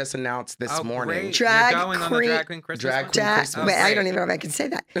that I just announced this morning. Great. You're going on the drag queen Christmas Christmas. Wait, I don't even know if I can say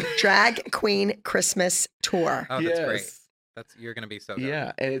that. Drag queen Christmas tour. Oh, that's great. You're going to be so good.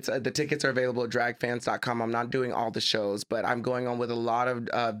 Yeah, and it's the tickets are available at dragfans.com. I'm not doing all the shows, but I'm going on with a lot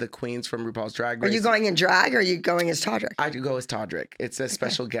of the queens from RuPaul's Drag Race. Are you going in drag or are you going as Todrick? I do go as Todrick. It's a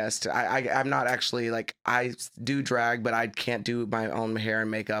special guest. I'm not actually like, I do drag, but I can't do my own hair and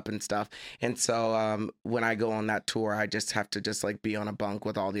makeup and stuff. And so when I go on that tour, I just have to just like be on a bunk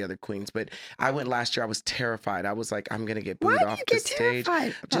with all the other queens. But I went last year, I was terrified. I was like, I'm going to get booed off the stage.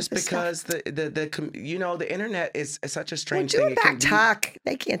 Just because the internet is such a strange do a back talk.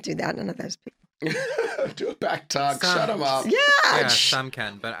 They can't do that. None of those people. Do a back talk. Shut them up. Yeah, some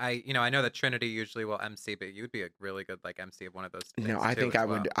can, but I know that Trinity usually will MC, but you'd be a really good like MC of one of those things. No, I think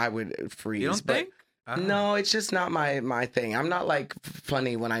I would freeze. You don't think? No, it's just not my thing. I'm not like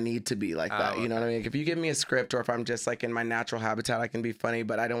funny when I need to be like that. You know what I mean? If you give me a script or if I'm just like in my natural habitat, I can be funny,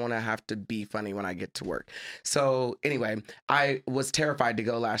 but I don't want to have to be funny when I get to work. So anyway, I was terrified to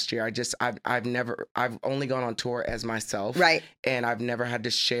go last year. I've only gone on tour as myself. Right. And I've never had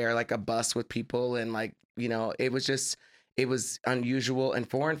to share like a bus with people. And like, it was unusual and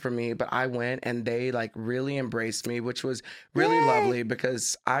foreign for me, but I went and they like really embraced me, which was really lovely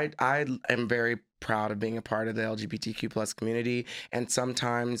because I am very proud of being a part of the LGBTQ plus community. And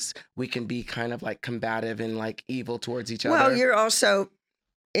sometimes we can be kind of like combative and like evil towards each other. Well, you're also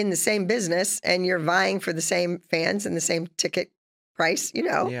in the same business and you're vying for the same fans and the same ticket price,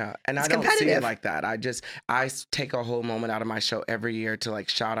 Yeah. And I don't see it like that. I take a whole moment out of my show every year to like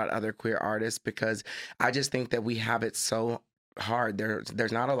shout out other queer artists because I just think that we have it so hard.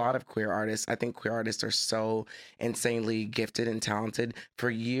 There's not a lot of queer artists. I think queer artists are so insanely gifted and talented. For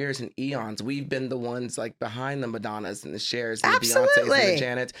years and eons, we've been the ones like behind the Madonnas and the Chers and the Beyoncés and the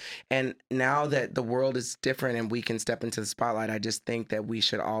Janets. And now that the world is different and we can step into the spotlight, I just think that we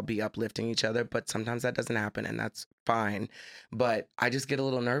should all be uplifting each other. But sometimes that doesn't happen, and that's fine. But I just get a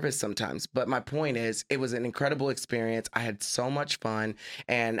little nervous sometimes. But my point is, it was an incredible experience. I had so much fun,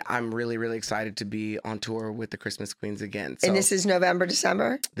 and I'm really, really excited to be on tour with the Christmas Queens again. So, and this is November,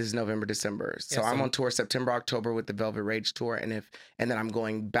 December? This is November, December. So I'm on tour September, October with the Velvet Rage tour, and then I'm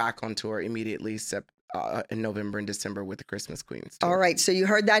going back on tour immediately in November and December with the Christmas Queens tour. All right, so you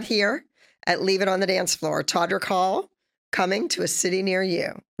heard that here at Leave It on the Dance Floor. Todrick Hall coming to a city near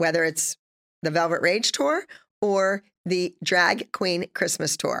you, whether it's the Velvet Rage tour or the Drag Queen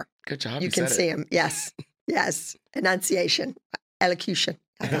Christmas tour. Good job. You can see him. Yes. Yes. Enunciation. Elocution.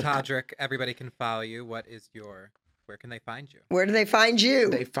 Todrick, everybody can follow you. Where can they find you? Where do they find you?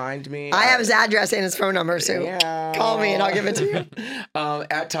 They find me. I have his address and his phone number, so call me and I'll give it to you.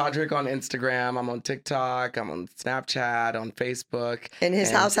 At Todrick on Instagram. I'm on TikTok. I'm on Snapchat, on Facebook. And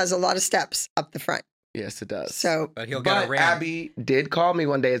his house has a lot of steps up the front. Yes, it does. But he'll get a ramp. Abby did call me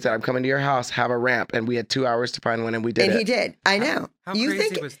one day and said, I'm coming to your house, have a ramp. And we had 2 hours to find one, and we did it. And he did. I know. How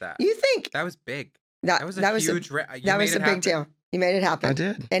crazy was that? You think? That was big. That was a huge ramp. That was a big deal. You made it happen. I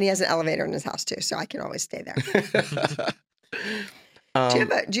did. And he has an elevator in his house, too, so I can always stay there.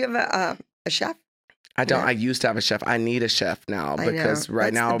 Do you have a chef? I don't. Yeah. I used to have a chef. I need a chef now because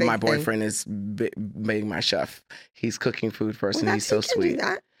right now my boyfriend is being my chef. He's cooking food for us, and he's so sweet. Do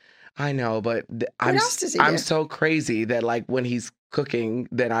that. I know, but what else does he do? I'm so crazy that like when he's cooking,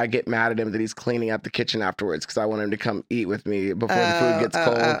 then I get mad at him that he's cleaning up the kitchen afterwards because I want him to come eat with me before the food gets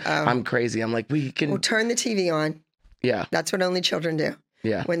cold. I'm crazy. I'm like, we can. Well, turn the TV on. Yeah. That's what only children do.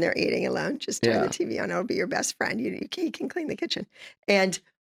 Yeah. When they're eating alone, just turn the TV on. It'll be your best friend. He can clean the kitchen. And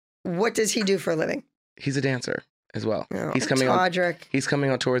what does he do for a living? He's a dancer as well. Oh, he's coming Todrick. He's coming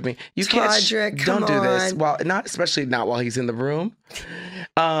on tour with me. You Todrick, can't. Don't do this. Well, especially not while he's in the room.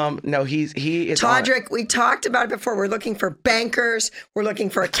 No, he is. Todrick, we talked about it before. We're looking for bankers. We're looking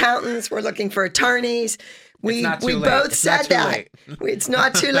for accountants. We're looking for attorneys. We both said that. It's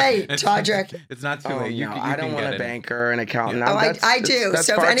not too late, Todrick. It's not too late. I don't want a banker, an accountant. I do.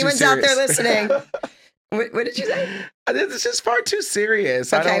 So if anyone's out there listening, What did you say? This is just far too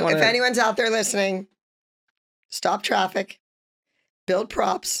serious. Okay, I don't wanna... if anyone's out there listening, stop traffic, build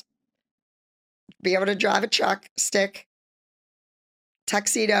props, be able to drive a truck, stick,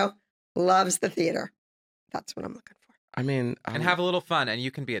 tuxedo, loves the theater. That's what I'm looking for. I mean... And have a little fun, and you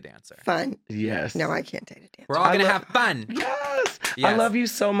can be a dancer. Fun. Yes. No, I can't date a dancer. We're all going to have fun. Yes. Yes. I love you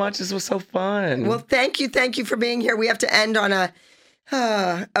so much. This was so fun. Well, thank you. Thank you for being here. We have to end on a...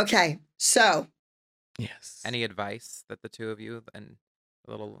 okay, so... Yes. Any advice that the two of you, and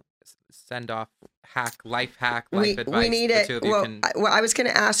a little send-off hack, life advice we need the it. two of you Well, can... I was going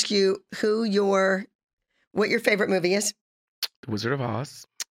to ask you what your favorite movie is. The Wizard of Oz.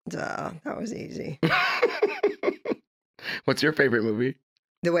 Duh, that was easy. What's your favorite movie?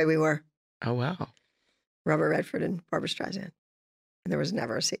 The Way We Were. Oh, wow. Robert Redford and Barbara Streisand. And there was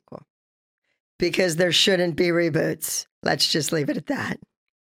never a sequel. Because there shouldn't be reboots. Let's just leave it at that.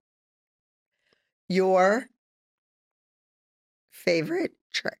 Your favorite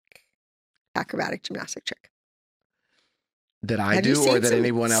trick, acrobatic gymnastic trick. That I Have you do seen or that some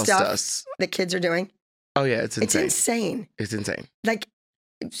anyone else stuff does? The kids are doing? Oh, yeah, it's insane. It's insane. It's insane. Like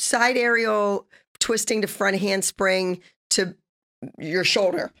side aerial twisting to front handspring to your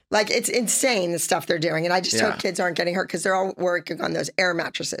shoulder. Like it's insane the stuff they're doing. And I just hope kids aren't getting hurt because they're all working on those air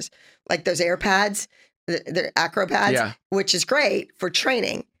mattresses, like those air pads, the acro pads, which is great for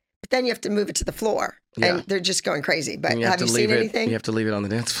training. But then you have to move it to the floor. And they're just going crazy. But have you seen anything? You have to leave it on the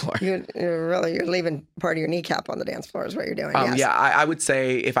dance floor. You're leaving part of your kneecap on the dance floor is what you're doing. Yes. Yeah, I would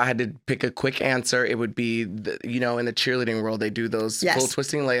say if I had to pick a quick answer, it would be, in the cheerleading world, they do those full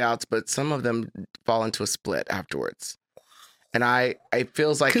twisting layouts, but some of them fall into a split afterwards. And it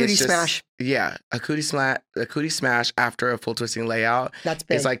feels like cootie it's just... smash. Yeah, a cootie smash after a full twisting layout. That's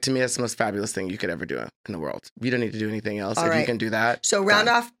big. It's like, to me, that's the most fabulous thing you could ever do in the world. You don't need to do anything else. All if right. you can do that. So round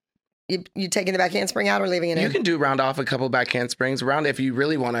off. You taking the back handspring out or leaving it in? You can do round off a couple back handsprings. If you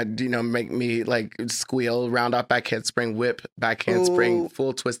really want to, make me like squeal, round off back handspring, whip back handspring,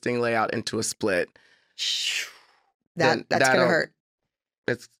 full twisting layout into a split. That's going to hurt.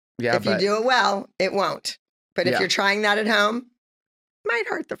 If you do it well, it won't. But if you're trying that at home, it might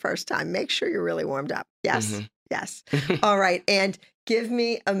hurt the first time. Make sure you're really warmed up. Yes. Mm-hmm. Yes. All right. And give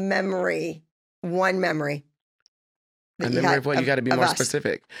me a memory, one memory. A memory of what? You got to be more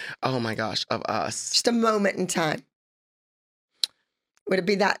specific. Oh my gosh, of us. Just a moment in time. Would it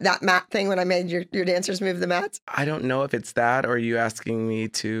be that mat thing when I made your dancers move the mats? I don't know if it's that, or are you asking me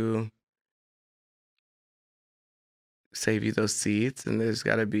to save you those seats? And there's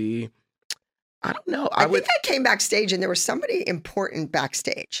got to be, I don't know. I think I came backstage and there was somebody important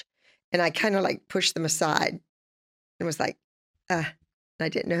backstage. And I kind of like pushed them aside and was like, and I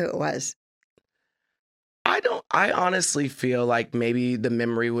didn't know who it was. I honestly feel like maybe the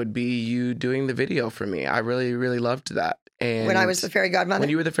memory would be you doing the video for me. I really, really loved that. And when I was the fairy godmother? When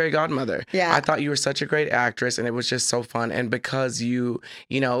you were the fairy godmother. Yeah. I thought you were such a great actress and it was just so fun. And because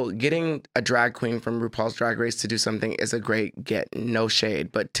getting a drag queen from RuPaul's Drag Race to do something is a great get, no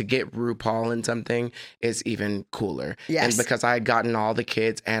shade. But to get RuPaul in something is even cooler. Yes. And because I had gotten all the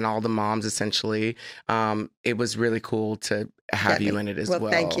kids and all the moms essentially, it was really cool to have you in it as well.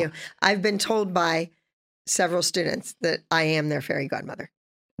 Well, thank you. I've been told by several students that I am their fairy godmother.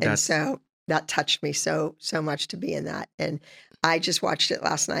 And so that touched me so much to be in that. And I just watched it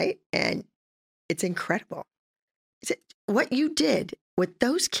last night and it's incredible. What you did with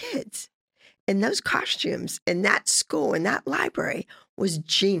those kids and those costumes in that school, in that library was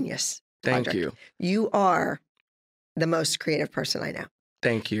genius. Thank Todrick. you. You are the most creative person I know.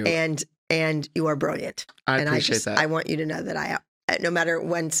 Thank you. And you are brilliant. I appreciate that. I want you to know that no matter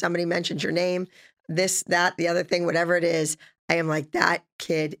when somebody mentions your name, this, that, the other thing, whatever it is, I am like, that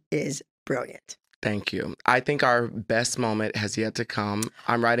kid is brilliant. Thank you. I think our best moment has yet to come.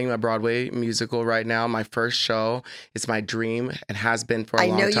 I'm writing a Broadway musical right now. My first show. It's my dream. It has been for a long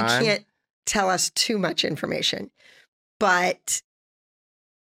time. I know you can't tell us too much information, but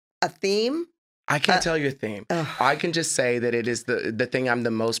a theme? I can't tell you a theme. I can just say that it is the thing I'm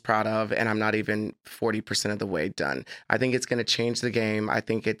the most proud of, and I'm not even 40% of the way done. I think it's going to change the game. I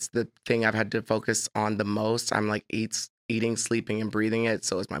think it's the thing I've had to focus on the most. I'm like eating, sleeping, and breathing it.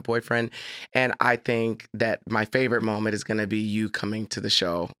 So is my boyfriend. And I think that my favorite moment is going to be you coming to the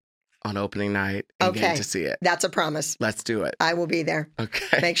show on opening night and getting to see it. That's a promise. Let's do it. I will be there.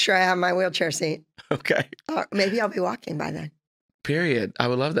 Okay. Make sure I have my wheelchair seat. Okay. Maybe I'll be walking by then. Period. I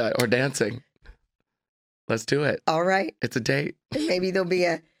would love that. Or dancing. Let's do it. All right. It's a date. And maybe there'll be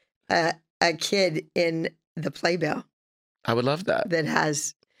a kid in the playbill. I would love that. That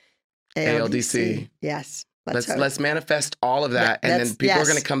has ALDC. Yes. Let's manifest all of that, and then people are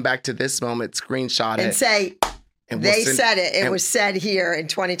going to come back to this moment, screenshot it, and say, and they said it. It was said here in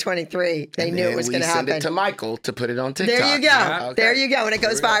 2023. They knew it was going to happen. Send it to Michael to put it on TikTok. There you go. Yeah, okay. There you go. And it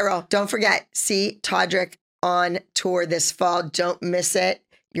goes viral. Don't forget, see Todrick on tour this fall. Don't miss it.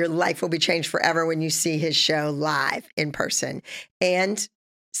 Your life will be changed forever when you see his show live in person. And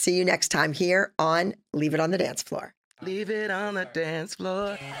see you next time here on Leave It on the Dance Floor. Leave it on the dance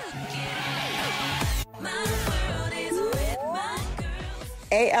floor.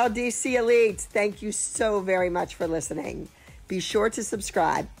 ALDC Elites, thank you so very much for listening. Be sure to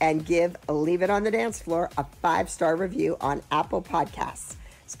subscribe and give Leave It on the Dance Floor a 5-star review on Apple Podcasts,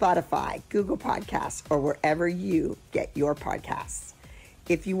 Spotify, Google Podcasts, or wherever you get your podcasts.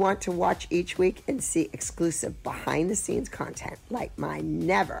 If you want to watch each week and see exclusive behind-the-scenes content like my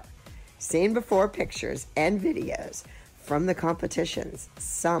never-seen-before pictures and videos from the competitions,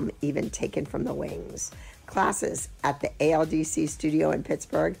 some even taken from the wings, classes at the ALDC studio in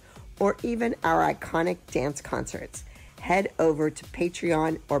Pittsburgh, or even our iconic dance concerts, head over to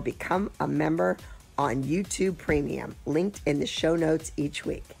Patreon or become a member on YouTube Premium, linked in the show notes each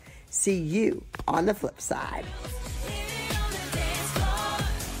week. See you on the flip side.